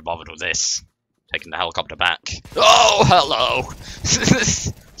 Can't be bothered with this. Taking the helicopter back. Oh, hello.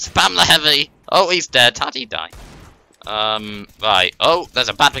 Spam the heavy. Oh, he's dead. How'd he die? Right. Oh, there's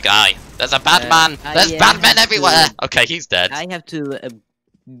a bad guy. There's a bad man. There's bad men everywhere. Okay, he's dead. I have to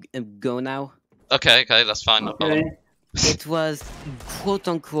go now. Okay, that's fine. No problem. Okay. It was quote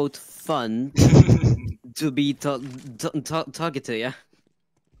unquote fun to be talking to you.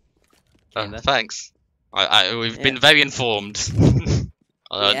 Thanks. We've been very informed.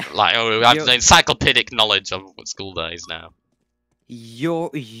 Yeah. Like, oh, we have the encyclopedic knowledge of school days now. You're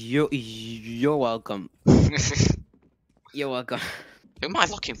welcome. You're welcome. Who am I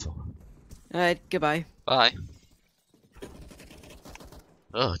looking for? Alright, goodbye. Bye.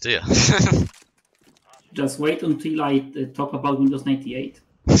 Oh dear. Just wait until I talk about Windows 98.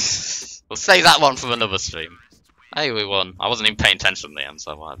 We'll save that one for another stream. Hey, we won. I wasn't even paying attention in the end,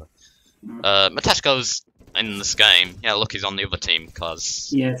 so whatever. Mateshko's in this game. Yeah, look, he's on the other team, because...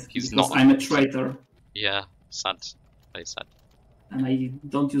 Yes, he's because not... I'm a traitor. Yeah, sad. Very sad. And I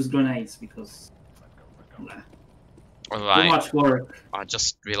don't use grenades, because... Alright. Too much work. I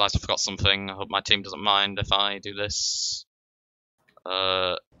just realised I forgot something. I hope my team doesn't mind if I do this.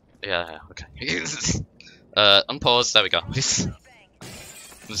 Yeah, okay. Unpause, there we go.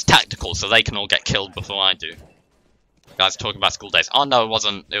 It's tactical, so they can all get killed before I do. Guys talking about school days. Oh no, it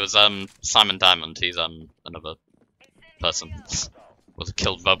wasn't. It was Simon Diamond. He's another person. Was a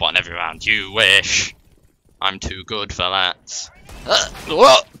killed robot in every round. You wish. I'm too good for that.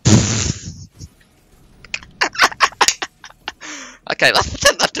 Whoa! Okay, let's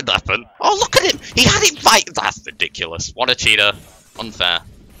pretend that didn't happen. Oh, look at him! He had it right! That's ridiculous. What a cheater. Unfair.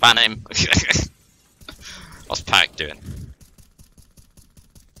 Ban him. What's Parik doing?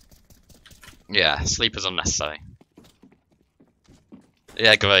 Yeah, sleep is unnecessary.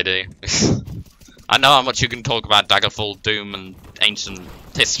 Yeah, Grady. I know how much you can talk about Daggerfall, Doom, and ancient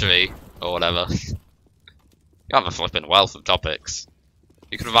history, or whatever. You have a flipping wealth of topics.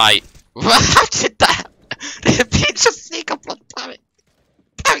 You could write... How did that? Did he just sneak up on Parik?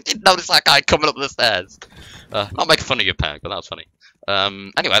 Parik didn't notice that guy coming up the stairs. Not making fun of you, Parik, but that was funny.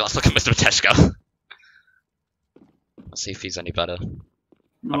 Anyway, let's look at Mr. Mateshko. Let's see if he's any better.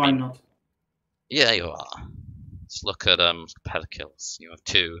 No, I'm not. Yeah, you are. Let's look at compare the kills. You have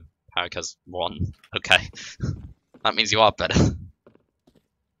 2. Parik has 1. Okay. That means you are better.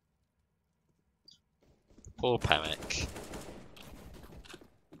 Poor Parik.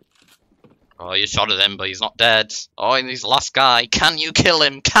 Oh, you shot at him, but he's not dead. Oh, and he's the last guy. Can you kill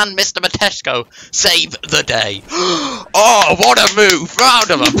him? Can Mr. Mateshko save the day? Oh, what a move!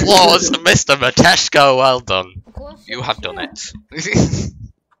 Round of applause, Mr. Mateshko. Well done. You have done it.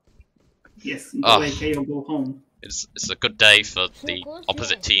 Yes, go AK or go home. It's a good day for the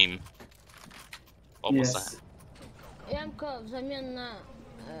opposite team. What was that?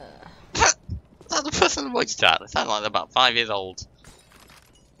 That's the person in the voice chat. They sound like they're about 5 years old.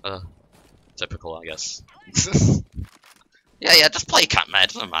 Typical, I guess. yeah, just play cat med,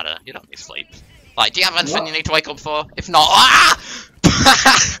 doesn't matter. You don't need sleep. Like, do you have anything you need to wake up for? If not,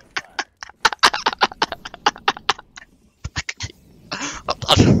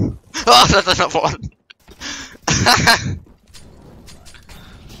 Oh, there's another one.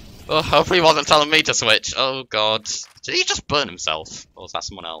 Oh, hopefully he wasn't telling me to switch. Oh god. Did he just burn himself? Or was that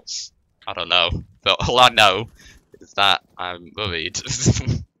someone else? I don't know. But all I know is that I'm worried.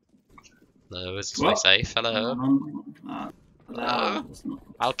 Hello, is this safe? Hello? Hello?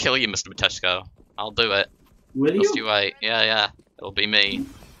 I'll kill you, Mr. Mateshko. I'll do it. Will Just you? wait. Yeah. It'll be me.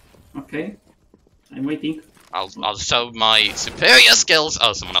 Okay. I'm waiting. I'll show my superior skills.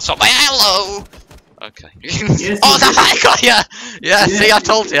 Oh, someone else shot my hello! Okay. Yes, oh, that I got ya! Yeah, see, I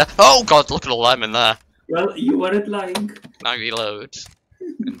told you. Oh god, look at all them in there. Well, you weren't lying. Now reload.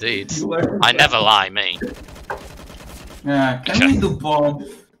 Indeed. You weren't I never lie, me. Yeah, can we do both?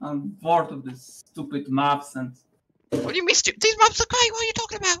 I'm bored of these stupid maps and... What do you mean stupid? These maps are great, what are you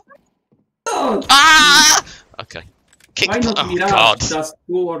talking about? Oh, Ah! Okay. why not Oh Mirage, god. just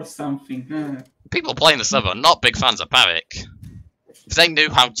 2 or something? People playing the server are not big fans of Parik. If they knew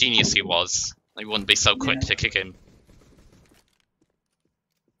how genius he was, they wouldn't be so quick to kick him.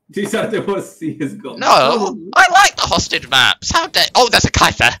 These are the worst CS GO. No! I like the hostage maps! How dare- Oh, there's a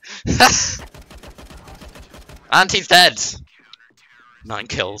guy there! And he's dead! 9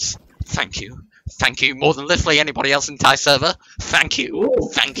 kills. Thank you. Thank you more than literally anybody else in the entire server. Thank you. Ooh,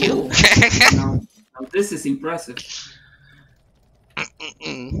 Thank you. now this is impressive.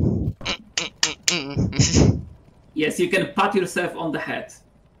 Yes, you can pat yourself on the head.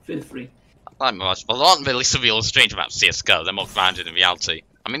 Feel free. Like Mirage, but there aren't really surreal or strange about CSGO, they're more grounded in reality.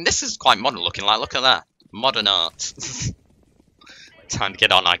 I mean, this is quite modern looking, like, look at that. Modern art. Time to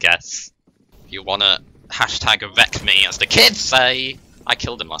get on, I guess. If you wanna hashtag wreck me, as the kids say. I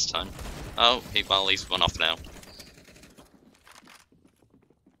killed him last time. Oh, he's run off now.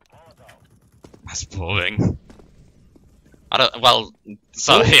 That's boring.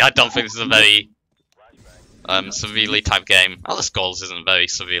 Sorry, I don't think this is a very severely type game. Alice Goals isn't very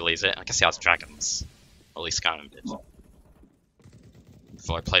severely, is it? I guess he has dragons. Or at least Skyrim did.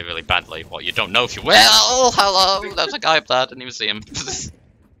 Before I play really badly. What, you don't know if you will? Hello! There's a guy up there, didn't even see him.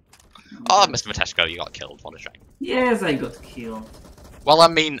 Oh, Mr. Mateshko, you got killed. What a shame. Yes, I got killed. Well, I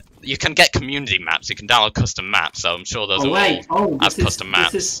mean, you can get community maps. You can download custom maps, so I'm sure those Oh are wait, all oh, as custom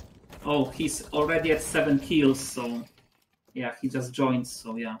maps. He's already at 7 kills, so yeah, he just joined,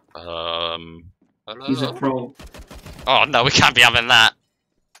 so yeah. Hello? He's a pro. Oh no, we can't be having that.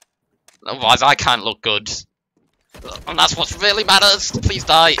 Otherwise, I can't look good. And that's what really matters. Please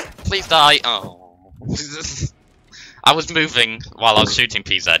die. Please die. Oh. I was moving while I was shooting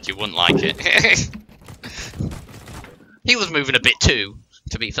PZ. You wouldn't like it. He was moving a bit too,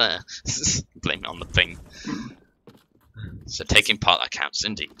 to be fair. Blame it on the thing. So taking part, that counts,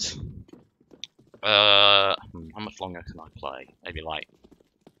 indeed. How much longer can I play? Maybe like...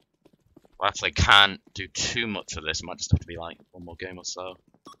 I actually can't do too much of this. Might just have to be like one more game or so.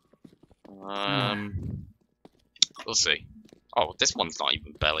 We'll see. Oh, this one's not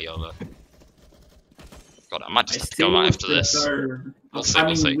even barely over. God, I might just have to go right after this. We'll see,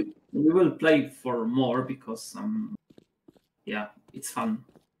 we'll see. We will play for more because, yeah, it's fun.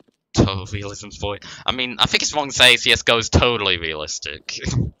 Total realism's boy. I mean, I think it's wrong to say CSGO is totally realistic.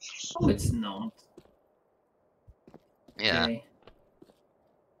 Oh, it's not. Yeah. Okay.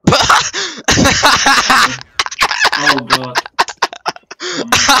 Oh god.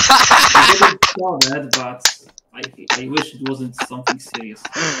 I didn't saw that, but I wish it wasn't something serious.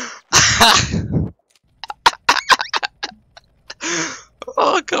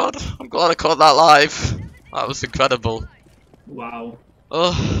 Oh god, I'm glad I caught that live. That was incredible. Wow.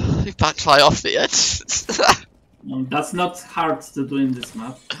 Oh, he backfly off the edge. That's not hard to do in this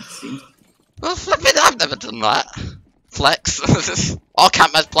map, it seems. Well, flipping, I've never done that. Flex. Oh,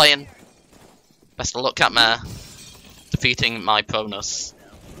 Catmare's playing. Best of luck, Catmare. Defeating my pronus.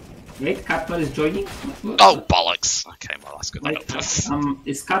 Wait, Catmare is joining? Oh, bollocks. Okay, well, that's good. Wait,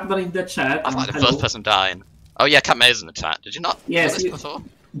 is Catmare in the chat? I'm like the first person dying. Oh yeah, Catmare's in the chat. Did you not know this before?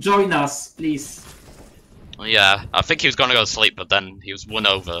 Join us, please. Well, yeah, I think he was going to go to sleep, but then he was won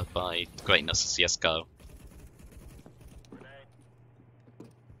over by the greatness of CSGO.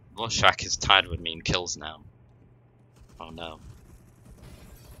 Shaq is tired with me in kills now. Oh no.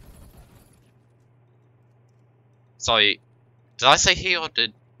 Sorry, did I say he or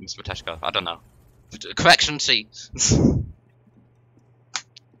did Miss Mateshko? I don't know. Correction C.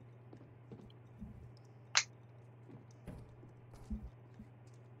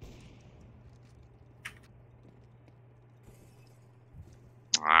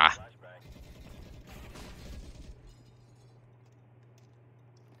 Ah.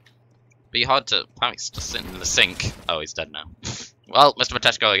 Be hard to. Parik's just sitting in the sink. Oh, he's dead now. Well, Mr.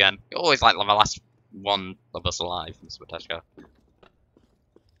 Mateshko again. You always like the last one of us alive, Mr. Mateshko.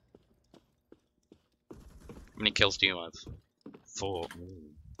 How many kills do you have? 4.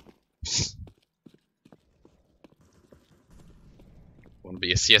 Want to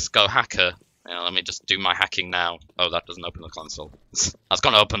be a CSGO hacker? Yeah, let me just do my hacking now. Oh, that doesn't open the console. That's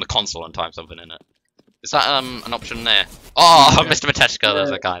gonna open the console and type something in it. Is that an option there? Oh, yeah. Mr. Mateshko, there's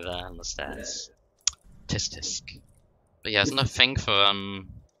a guy there on the stairs. Tisk tisk. But yeah, isn't there a thing for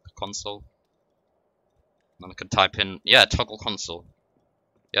console? Then I could type in, yeah, toggle console.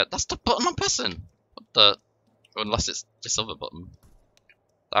 Yeah, that's the button I'm pressing. What the? Unless it's this other button.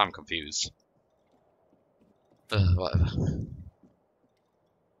 I'm confused. Whatever.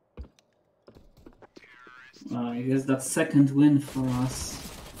 I guess that's second win for us.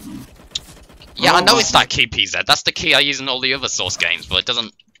 Yeah, I know it's that key PZ. That's the key I use in all the other Source games, but it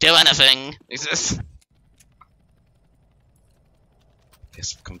doesn't do anything. It's just...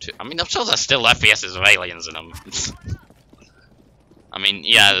 Guess we've come to... I mean, I'm sure there's still FPSs of aliens in them. I mean,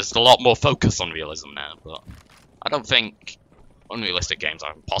 yeah, there's a lot more focus on realism now, but I don't think unrealistic games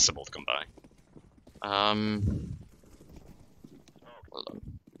are impossible to come by. Hold on.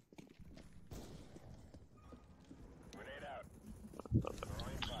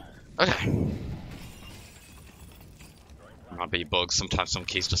 Okay. Might be bugs, sometimes some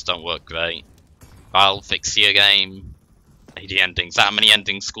keys just don't work great. I'll fix your game. 80 endings. That many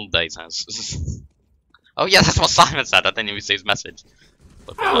endings School Days has. Oh yeah, that's what Simon said. I didn't even see his message.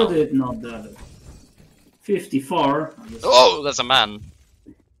 But, how did not that? 54. Oh, there's a man.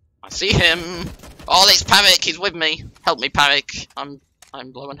 I see him. Oh, it's Parik. He's with me. Help me, Parik. I'm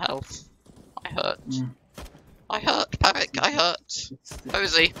low in health. I hurt. I hurt, Parik, I hurt. Where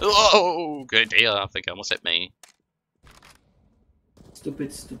is he? Oh, good deal. I think he almost hit me.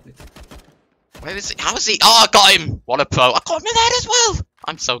 Stupid, stupid. Where is he? How is he? Oh, I got him! What a pro. I got him in the head as well!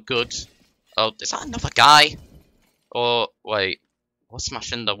 I'm so good. Oh, is that another guy? Or, wait. What's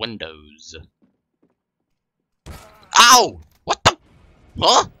smashing the windows? Ow! What the?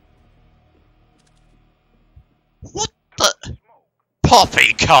 Huh? What the?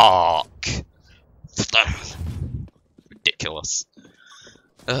 Poppycock! Ridiculous.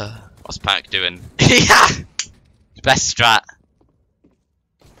 What's Parik doing? Yeah! Best strat.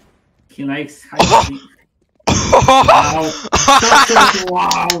 He likes hiding. Wow.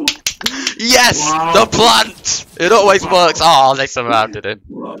 Wow. Yes! Wow. The plant! It always works. Oh, they surrounded him.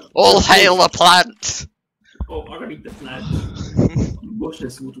 Wow. All hail the plant! Oh, already the plant.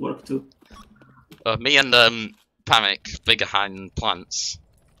 Bushes would work too. Me and Parik, bigger behind plants.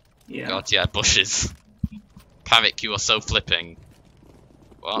 Yeah. God, yeah, bushes. Parik, you are so flipping.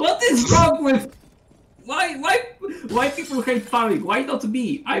 What is wrong with? Why people hate Parik? Why not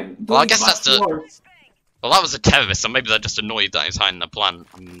me? I'm doing Well, I guess that's much worse. Well, that was a terrorist, so maybe they're just annoyed that he's hiding a plant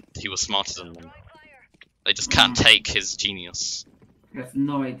and he was smarter than them. They just can't take his genius. I have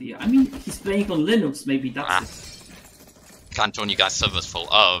no idea. I mean, he's playing on Linux, maybe that's it. Can't join you guys, server's full.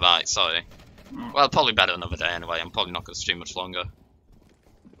 Oh, right, sorry. Oh. Well, probably better another day anyway. I'm probably not going to stream much longer.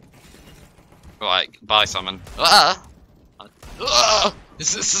 Right, bye, Simon. That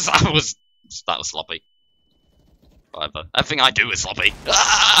was sloppy. Whatever. Everything I do is sloppy.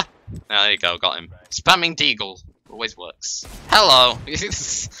 There you go, got him. Spamming Deagle always works. Hello.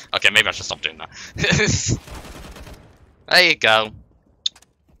 Okay, maybe I should stop doing that. There you go.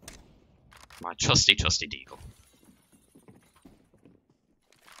 My trusty Deagle.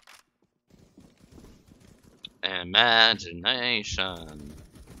 Imagination.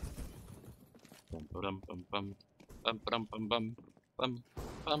 Bum bum bum bum bum bum bum bum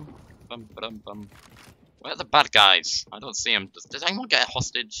bum bum bum bum. Where are the bad guys? I don't see them. Does anyone get a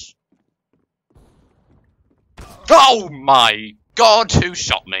hostage? Oh my god, who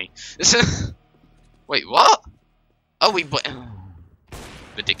shot me? Wait, what? Oh,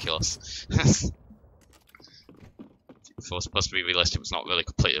 ridiculous. If it was supposed to be realistic, it was not really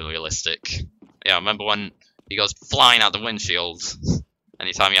completely realistic. Yeah, I remember when he goes flying out the windshield.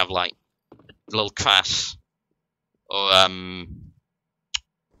 Anytime you have like a little crash, or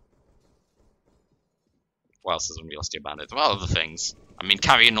what else is unrealistic about it? Well, other things. I mean,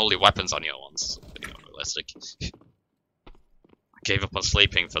 carrying all your weapons on your ones is pretty unrealistic. I gave up on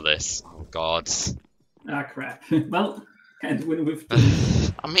sleeping for this. Oh god. Ah crap. Well, can't win with two.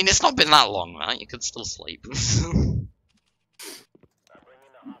 I mean, it's not been that long, right? You could still sleep.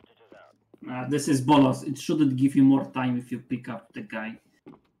 This is bonus. It shouldn't give you more time if you pick up the guy.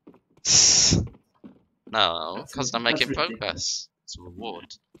 No, because I'm making progress. It's a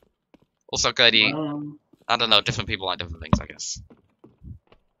reward. Also, Grady, I don't know, different people like different things, I guess.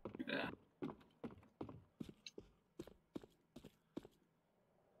 Yeah.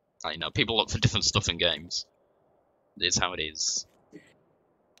 I know, people look for different stuff in games. It is how it is.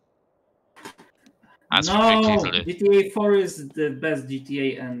 As for No, GTA GTA 4 is the best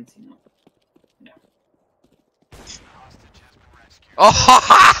GTA, and you know.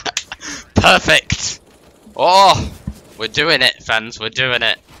 Oh, perfect! Oh, we're doing it, fans. We're doing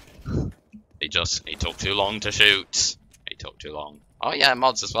it. He took too long to shoot. He took too long. Oh yeah,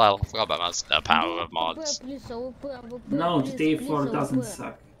 mods as well. I forgot about mods. The power of mods. No, GTA 4 doesn't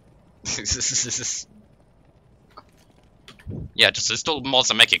suck. Yeah, just install mods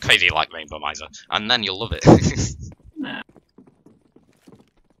that make it crazy like Rainbow Miser, and then you'll love it. Nah.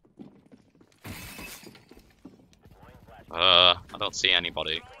 I don't see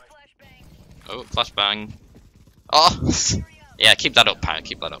anybody. Oh, flashbang. Oh! Yeah, keep that up, Parik,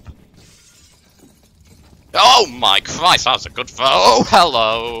 keep that up. Oh my Christ, that was a good throw. Oh,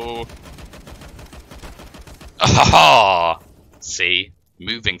 hello! Oh, see?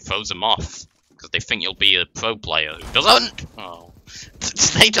 Moving throws them off. Because they think you'll be a pro player who doesn't! Oh.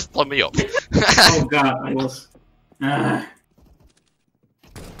 They just blew me up. Oh god, I was...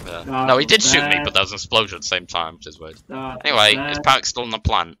 No, he did shoot me, but there was an explosion at the same time, which is weird. Anyway, is Parik still in the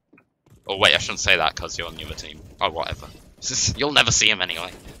plant? Oh wait, I shouldn't say that because you're on the other team. Oh, whatever. You'll never see him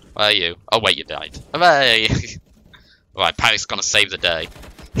anyway. Where are you? Oh wait, you died. Hooray! Right, Parik's gonna save the day.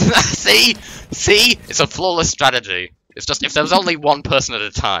 See? See? It's a flawless strategy. It's just, if there was only one person at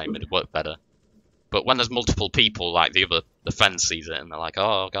a time, it'd work better. But when there's multiple people, like the friend sees it and they're like,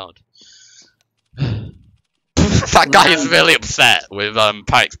 oh god. That guy is really upset with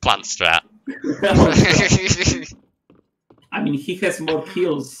Parik's plant strat. I mean, he has more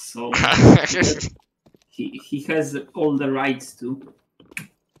kills, so he has all the rights to.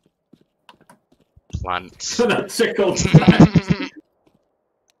 Plant. Check out plant.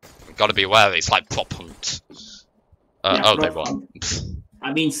 Gotta be wary, it's like prop hunt. Yeah, oh, they prop won.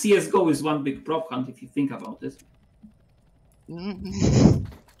 I mean, CSGO is one big prop hunt if you think about it.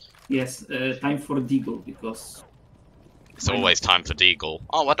 Yes, time for Deagle because... It's always time for Deagle.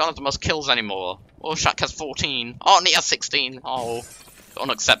 Oh, I don't have the most kills anymore. Oh, Shaq has 14. Oh, and he has 16. Oh,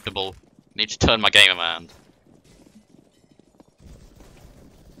 unacceptable. Need to turn my game around.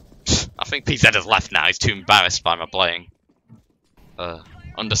 I think PZ has left now. He's too embarrassed by my playing.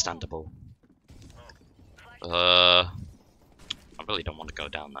 Understandable. I really don't want to go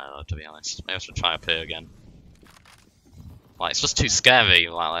down there, though, to be honest. Maybe I should try up here again. Like, it's just too scary.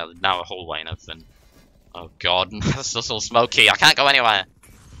 Like now a hallway and everything. Oh god, it's just all smoky. I can't go anywhere.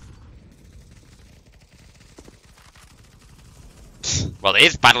 Well, it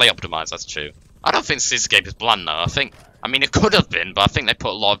is badly optimized. That's true. I don't think this escape is bland though. I mean, it could have been, but I think they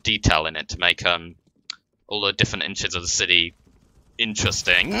put a lot of detail in it to make all the different inches of the city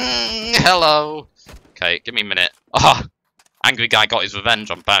interesting. Hello. Okay, give me a minute. Oh, angry guy got his revenge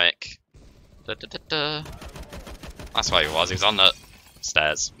on Parik. That's where he was. He was on the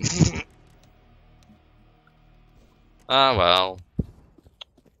stairs. Oh well.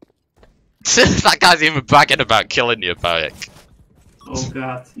 That guy's even bragging about killing you, Parik. Oh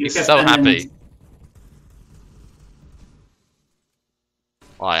god. He's so happy.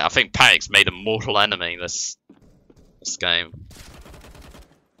 Like, I think Parik's made a mortal enemy this game.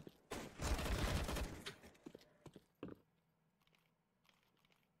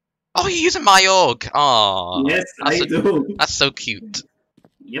 Oh, you're using my org. Oh, yes, I do. That's so cute.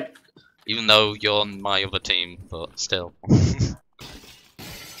 Yep. Even though you're on my other team, but still.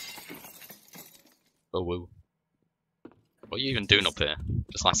 Oh woo. What are you even doing up here?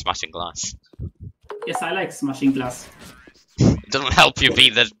 Just like smashing glass. Yes, I like smashing glass. It doesn't help you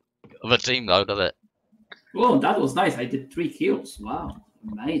beat the other team though, does it? Oh, that was nice. I did 3 kills. Wow.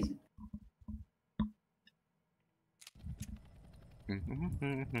 Amazing.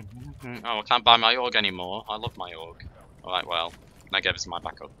 Oh, I can't buy my org anymore. I love my org. Alright, well, I gave us my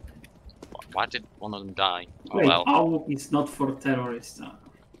backup. Why did one of them die? Oh Wait, well. AWP is not for terrorists.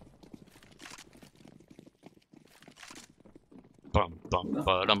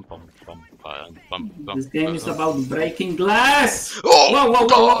 This game is about breaking glass! Oh, whoa, whoa,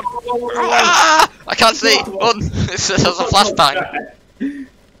 God! Whoa, whoa, whoa, Ah, I can't see! Run! There's a flashbang!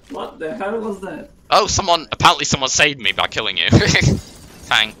 What the hell was that? Oh, apparently someone saved me by killing you.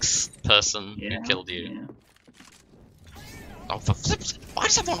 Thanks, person who killed you. Yeah. Oh, for flips! Why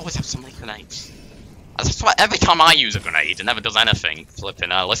does everyone always have so many grenades? I swear, every time I use a grenade, it never does anything.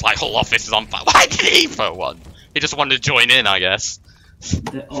 Flipping hell, it's like whole office is on fire. Why did he throw one? He just wanted to join in, I guess.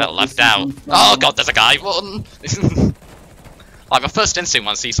 Felt left out. Oh god, there's a guy! Run! Like, my first instinct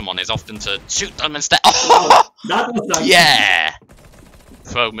when I see someone is often to shoot them instead. Oh! That was nice. Yeah!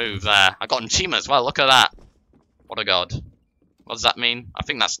 Throw move there. I got an achievement as well, look at that. What a god. What does that mean? I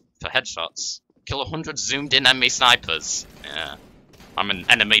think that's for headshots. Kill 100 zoomed in enemy snipers. Yeah. I'm an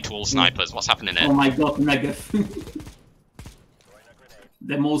enemy to all snipers. What's happening here? Oh my god, Negev.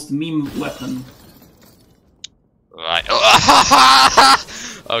 The most meme weapon. Right.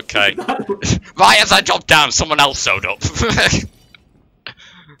 Okay. Right as I dropped down, someone else showed up.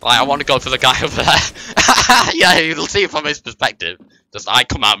 Like, I want to go for the guy over there. Yeah, you'll see from his perspective. Just I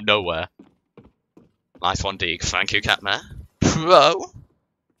come out of nowhere. Nice one, Deeg. Thank you, Catmare. Pro.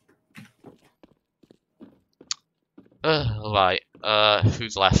 Right.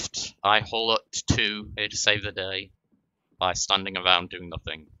 Who's left? I hull at 2 here to save the day by standing around doing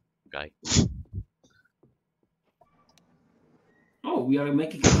nothing. Okay. Oh, we are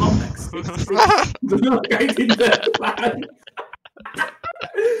making a comeback. I did that plan.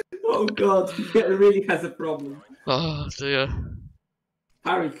 Oh god, he really has a problem. Oh dear.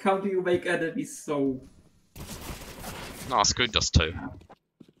 Parik, how do you make enemies so... No, screw Dust 2.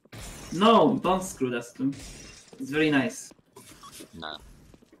 No, don't screw Dust 2. It's very nice. No.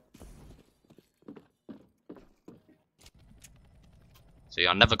 See,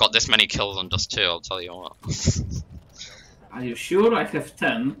 I never got this many kills on Dust 2, I'll tell you what. Are you sure? I have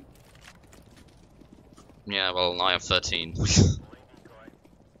 10. Yeah, well, I have 13.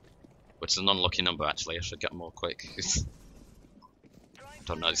 Which is an unlucky number, actually. I should get more quick.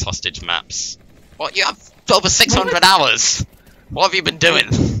 Don't know these hostage maps. What? You have over 600 hours? What have you been doing?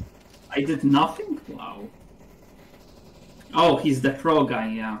 I did nothing? Wow. Oh, he's the pro guy,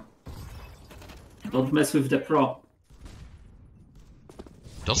 yeah. Don't mess with the pro.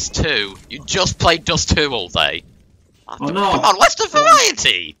 Dust 2? You just played Dust 2 all day? Oh no! Come on, what's the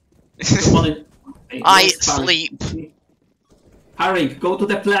variety? Hey, I yes, sleep. Parik, go to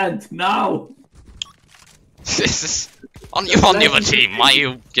the plant now! This is on the other team. Why are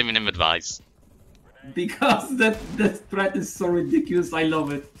you giving him advice? Because that threat is so ridiculous. I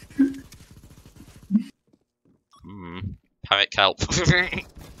love it. Parik, help!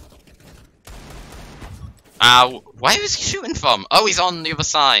 Ow! Where is he shooting from? Oh, he's on the other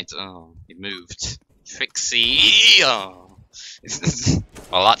side. Oh, he moved. Trixie. Oh.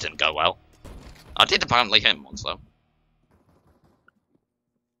 Well, that didn't go well. I did apparently hit him once though.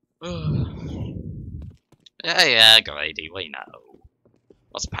 Yeah, Grady, we know.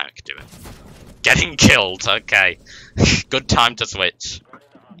 What's Parik doing? Getting killed, okay. Good time to switch.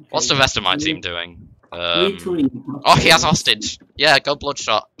 What's the rest of my team doing? Oh, he has hostage. Yeah, go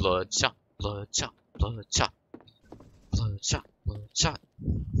bloodshot. Bloodshot, bloodshot, bloodshot. Bloodshot, bloodshot.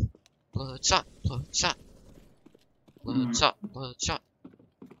 Bloodshot, bloodshot. Bloodshot, bloodshot.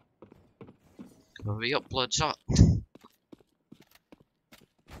 Hurry up, bloodshot.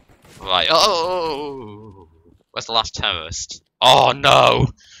 Right, oh! Where's the last terrorist? Oh no!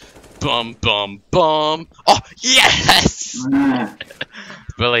 Bum, bum, bum! Oh, yes!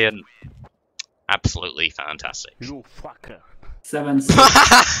 Brilliant. Absolutely fantastic. You fucker. 7. Did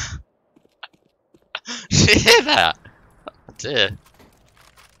you hear that? Oh dear.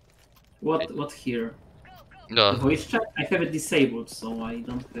 What here? No. Voice chat? I have it disabled, so I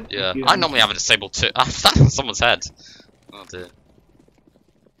don't have. Yeah, hear I it. normally have it disabled too. Someone's head. Oh dear.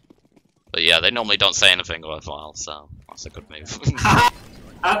 But yeah, they normally don't say anything worthwhile, so that's a good move.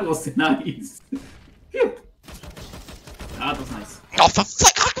 That was nice. Phew. That was nice. Oh, for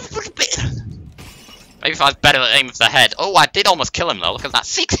fuck! Maybe if I was better at aim of the head. Oh, I did almost kill him though. Look at that.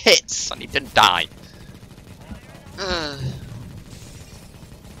 6 hits, and he didn't die.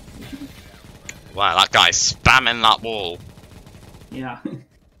 Wow, that guy's spamming that wall. Yeah.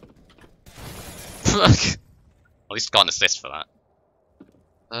 At least got an assist for that.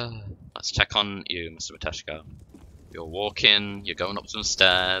 Let's check on you, Mr. Mateshko. You're walking, you're going up some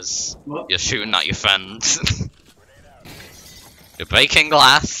stairs, What? you're shooting at your friend. You're breaking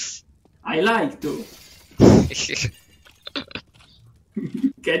glass. I like to.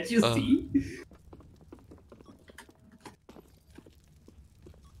 Can't you see?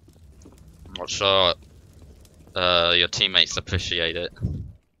 Not sure your teammates appreciate it.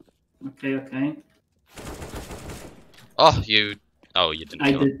 Okay, okay. Oh, you didn't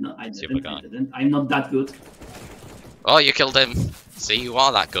I kill him. did not. I Super didn't. guy. I didn't. I'm not that good. Oh, you killed him. See, you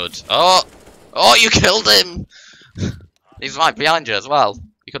are that good. Oh, you killed him. He's right behind you as well.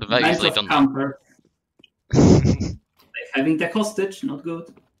 You could have very easily done that. Having the hostage, not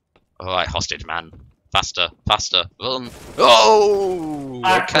good. Alright, hostage man. Faster, faster, run. Oh,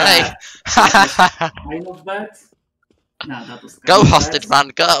 okay. Kind of that. Nah, that was. Go, kind of hostage bad.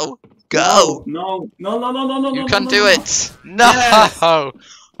 man, go. Go. No, no, no, no, no, no. You no, can no, do no. it. No. Yes.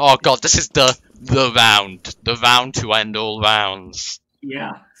 Oh god, this is the round. The round to end all rounds.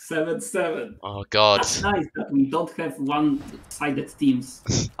 Yeah, 7-7. Oh god. That's nice that we don't have one-sided teams.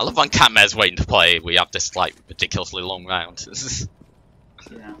 I love when Catmare's waiting to play. We have this like ridiculously long round.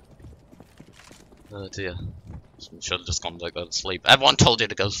 Yeah. Oh dear. Should have just gone to go to sleep. Everyone told you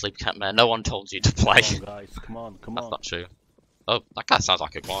to go to sleep, Catmare. No one told you to play. Come on, guys. Come on, come That's on. not true. Oh, that guy sounds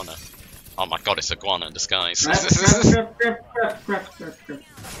like Iguana. Oh my god, it's Iguana in disguise. Crap.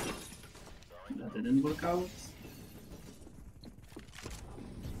 That didn't work out.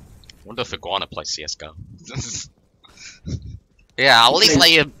 Wonder if Iguana plays CSGO. Yeah, I'll at least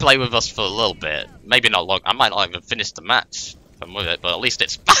let you play with us for a little bit. Maybe not long. I might not even finish the match if I'm with it, but at least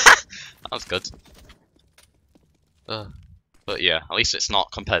it's. That was good. But yeah, at least it's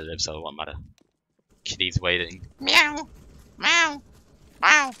not competitive, so it won't matter. Kitty's waiting. Meow! Meow!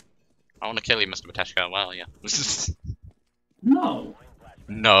 Meow! I want to kill you, Mr. Mateshko. Well, yeah. No.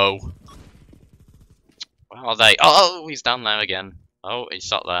 No. Where are they? Oh, he's down there again. Oh, he's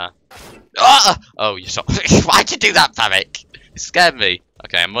shot there. Ah! Oh, you shot. Why'd you do that, Parik? It scared me.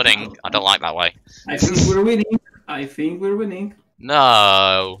 Okay, I'm running. I don't like that way. I think we're winning. I think we're winning.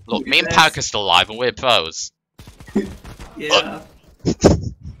 No. Look, me and Yes. Parik are still alive, and we're pros. Yeah.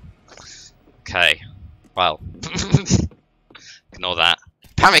 Okay. Well. Ignore that.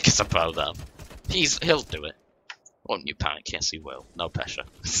 Parik is a pro, though. He'll do it. Won't you, Parik? Yes, he will. No pressure.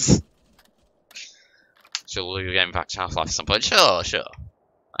 Shall we get back to Half-Life at some point? Sure, sure.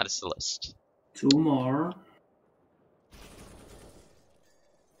 Add it to the list. 2 more.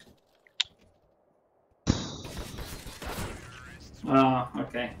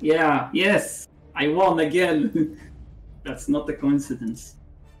 Okay. Yeah, yes! I won again! That's not a coincidence.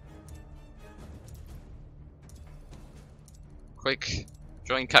 Quick.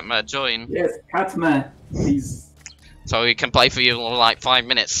 Join, Catmare, join. Yes, Catman, please. So we can play for you in like 5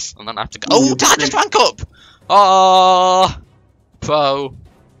 minutes, and then I have to go. Oh, I just rank up! Oh, pro.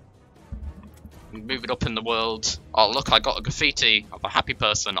 Move it up in the world. Oh, look, I got a graffiti of a happy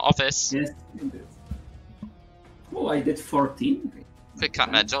person office. Yes, you did. Oh, I did 14. Quick,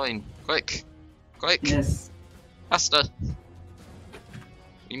 Catmare, join. Quick. Quick. Yes. Faster.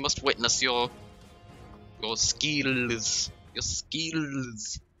 We must witness your skills. Your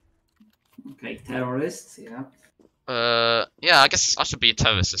skills. Okay, terrorists, yeah. Yeah, I guess I should be a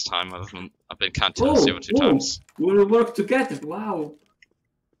terrorist this time. I've been counter-terrorist 2 times. We'll work together, wow.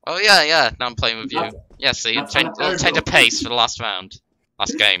 Oh yeah. Now I'm playing with you. That- Yeah, see, that's it'll change the unheard of. pace for the last round,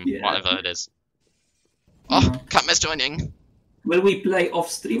 last game, Yeah. whatever it is. Oh, Catman's joining. Will we play off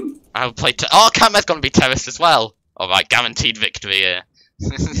stream? I'll play. Oh, Catman's gonna be terrorist as well. All right, guaranteed victory here.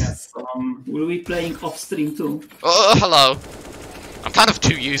 Yes. Will we playing off stream too? Oh, hello. I'm kind of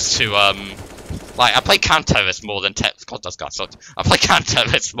too used to like I play counter-terrorist more than God, those guys sucked. I play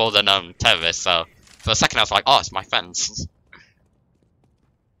counter-terrorist more than terrorist. So for a second I was like, oh, it's my friends.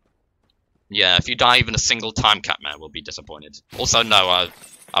 Yeah, if you die even a single time, Catman will be disappointed. Also, no,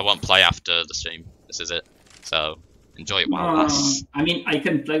 I won't play after the stream. This is it. So enjoy it while it lasts. I mean, I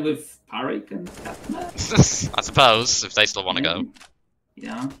can play with Parik and Catman. I suppose if they still want to go.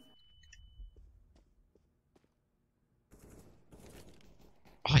 Yeah.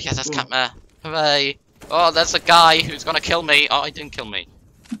 Oh yeah, there's Catman. Hooray! Oh, there's a guy who's gonna kill me. Oh, he didn't kill me.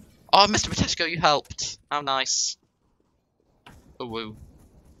 Oh, Mr. Mateshko, you helped. How nice. Oh woo.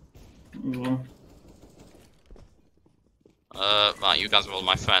 Well, Right, you guys are all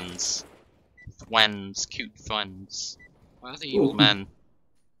my friends. Friends, cute friends. Where are the evil men?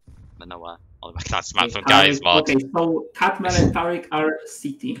 They're nowhere. I recognize the map from Guy's mod. Okay, so Catman and Parik are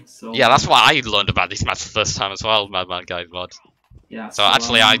city. So Yeah, that's why I learned about these maps the first time as well, Madman Guy's mod. yeah. So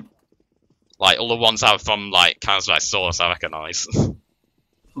actually, I like all the ones out from like Counter-Strike Source I recognise.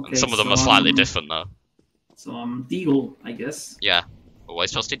 And some of them are slightly different though. So Deagle, I guess. Yeah,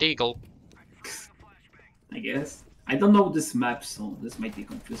 always trusted Eagle. I guess. I don't know this map, so this might be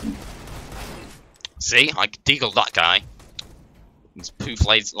confusing. See, I deagled that guy. His poof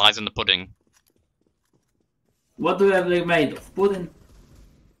lies in the pudding. What do you have they made of? Pudding?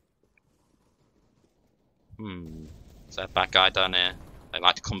 Is there a bad guy down here? They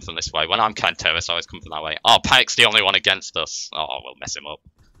like to come from this way. When I'm counter-terrorist, I always come from that way. Oh, Parik's the only one against us. Oh, we'll mess him up.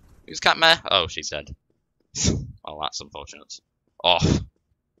 Who's Catmare? Oh, she's dead. Well, that's unfortunate. Oh,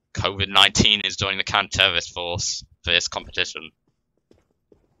 COVID-19 is joining the counter-terrorist force for this competition.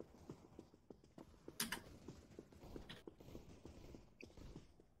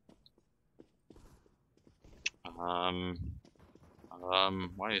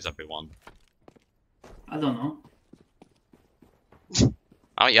 Where is everyone? I don't know.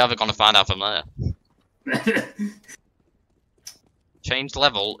 How are you ever gonna find out from there? Change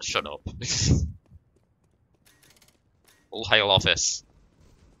level? Shut up. All hail office.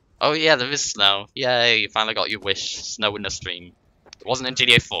 Oh yeah, there is snow. Yay, you finally got your wish. Snow in the stream. It wasn't in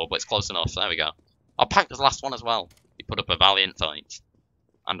GTA 4, but it's close enough. There we go. Oh, Parik was the last one as well. He put up a valiant fight.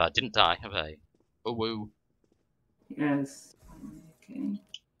 And I didn't die, hooray. Oh woo. Yes. Okay.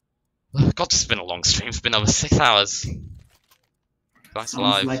 God, this has been a long stream. It's been over 6 hours. That's Sounds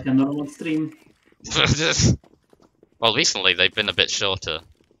live. like a normal stream. Well, recently they've been a bit shorter.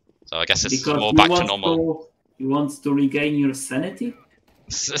 So I guess it's Because more back to normal. You want to regain your sanity?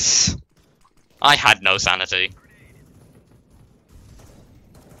 I had no sanity.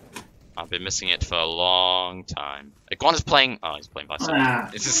 I've been missing it for a long time. Iguana's playing. Oh, he's playing Vice. I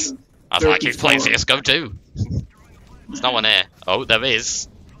was like, he's playing CS GO too. There's no one here. Oh, there is.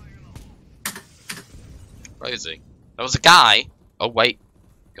 Where is he? There was a guy. Oh, wait.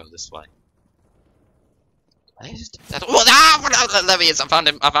 Go this way. Oh, there he is. I found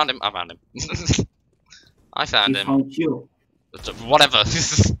him. I found him. I found him. I found him. Found you. Whatever.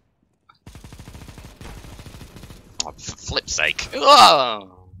 Oh, for flip's sake.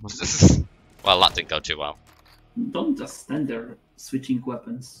 Oh. Well, that didn't go too well. Don't just stand there switching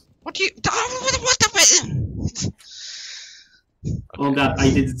weapons. What do you? What the? Oh god, I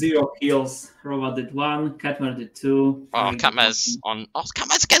did 0 kills. Rova did 1, Catmare did 2. Oh, Catmare's on. Oh,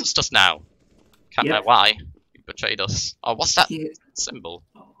 Catmare's against us now. Catmare, Yep. why? You betrayed us. Oh, what's that Yeah. symbol?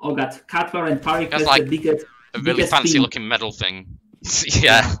 Oh god, Catmare and Parik That's has like the biggest. A really biggest fancy team. looking medal thing.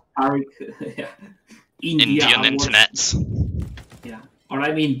 Yeah. Parik, yeah. Indian awards. internet. Yeah, or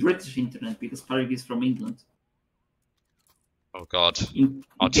I mean British internet because Parik is from England. Oh god. In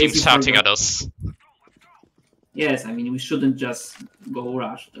Our case team's you shouting forgot. at us. Yes, I mean we shouldn't just go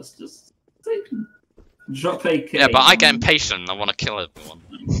rush. Just drop AK. Yeah, but I get impatient. I want to kill everyone.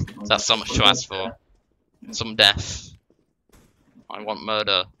 Oh, That's so much to ask for. Some death. I want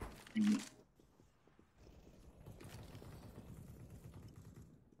murder.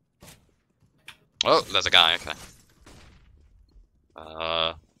 Oh, there's a guy. Okay.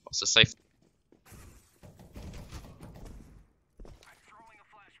 What's the safe?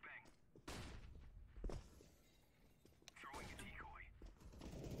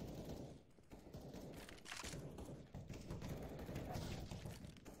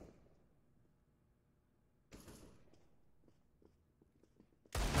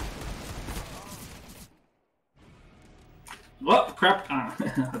 Oh, crap. Ah,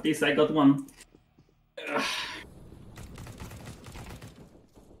 at least I got one. Ugh.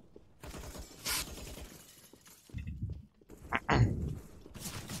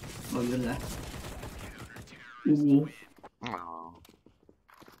 Oh, you're left. Ooh. Oh.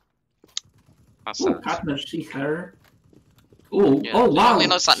 That's Ooh, sad. partner, she, her. Ooh, Yeah, oh she wow. only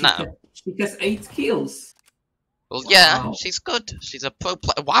knows that now. She has 8 kills. Well, yeah, Wow. she's good. She's a pro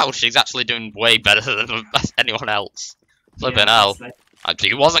player. Wow, she's actually doing way better than anyone else. Flipping hell. It's like, Actually,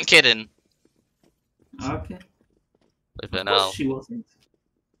 he wasn't kidding. okay. Flipping Of course hell. she wasn't.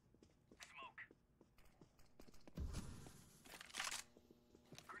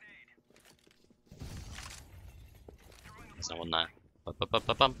 There's no one there.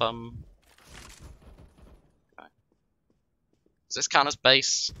 Bum. Okay. Does this count as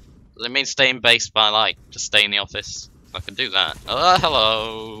base? Does it mean stay in base by, like, just stay in the office? I can do that. Oh,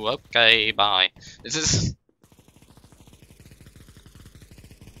 hello. Okay, bye. This is...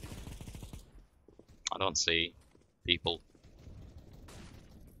 I don't see people.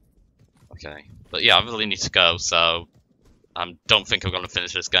 Okay. But yeah, I really need to go, so... I don't think I'm gonna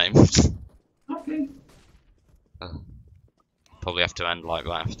finish this game. Okay. Probably have to end like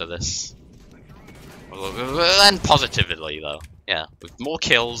right after this. We'll end positively though. Yeah, with more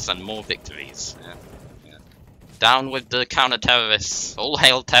kills and more victories. Yeah. Down with the counter-terrorists. All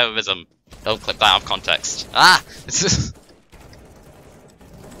hail terrorism. Don't clip that out of context. Ah!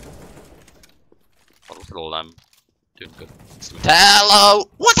 Oh, look at all them. Doing good. Hello!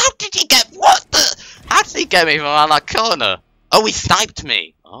 What? How did he get? What the? How did he get me from around that corner? Oh, he sniped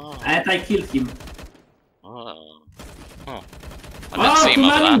me! Oh. And I killed him. Oh. Oh. I didn't see too him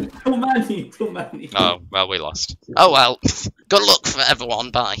over many! there. Too many! Oh, well, we lost. Oh well. Good luck for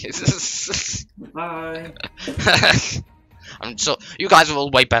everyone. Bye. Bye. I'm so. You guys are all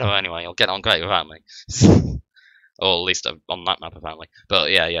way better anyway. You'll get on great without me. Or at least on that map apparently.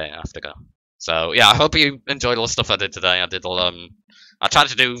 But yeah, I have to go. So yeah, I hope you enjoyed all the stuff I did today. I tried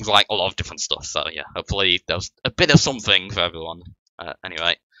to do like a lot of different stuff. So yeah, hopefully there was a bit of something for everyone.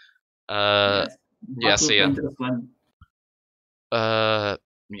 Anyway. Yes. Yeah. See ya. Fun.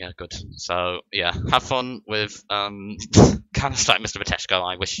 Yeah, good. So yeah, have fun with Counter-Strike, Mr. Mateshko.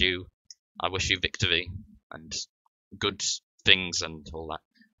 I wish you victory and good things and all that.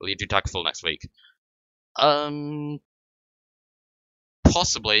 Will you do Daggerfall next week?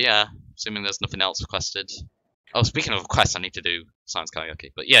 Possibly, yeah. Assuming there's nothing else requested. Oh, speaking of requests, I need to do Science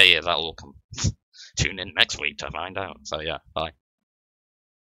Karaoke. But yeah, that'll all come. Tune in next week to find out. So yeah, bye.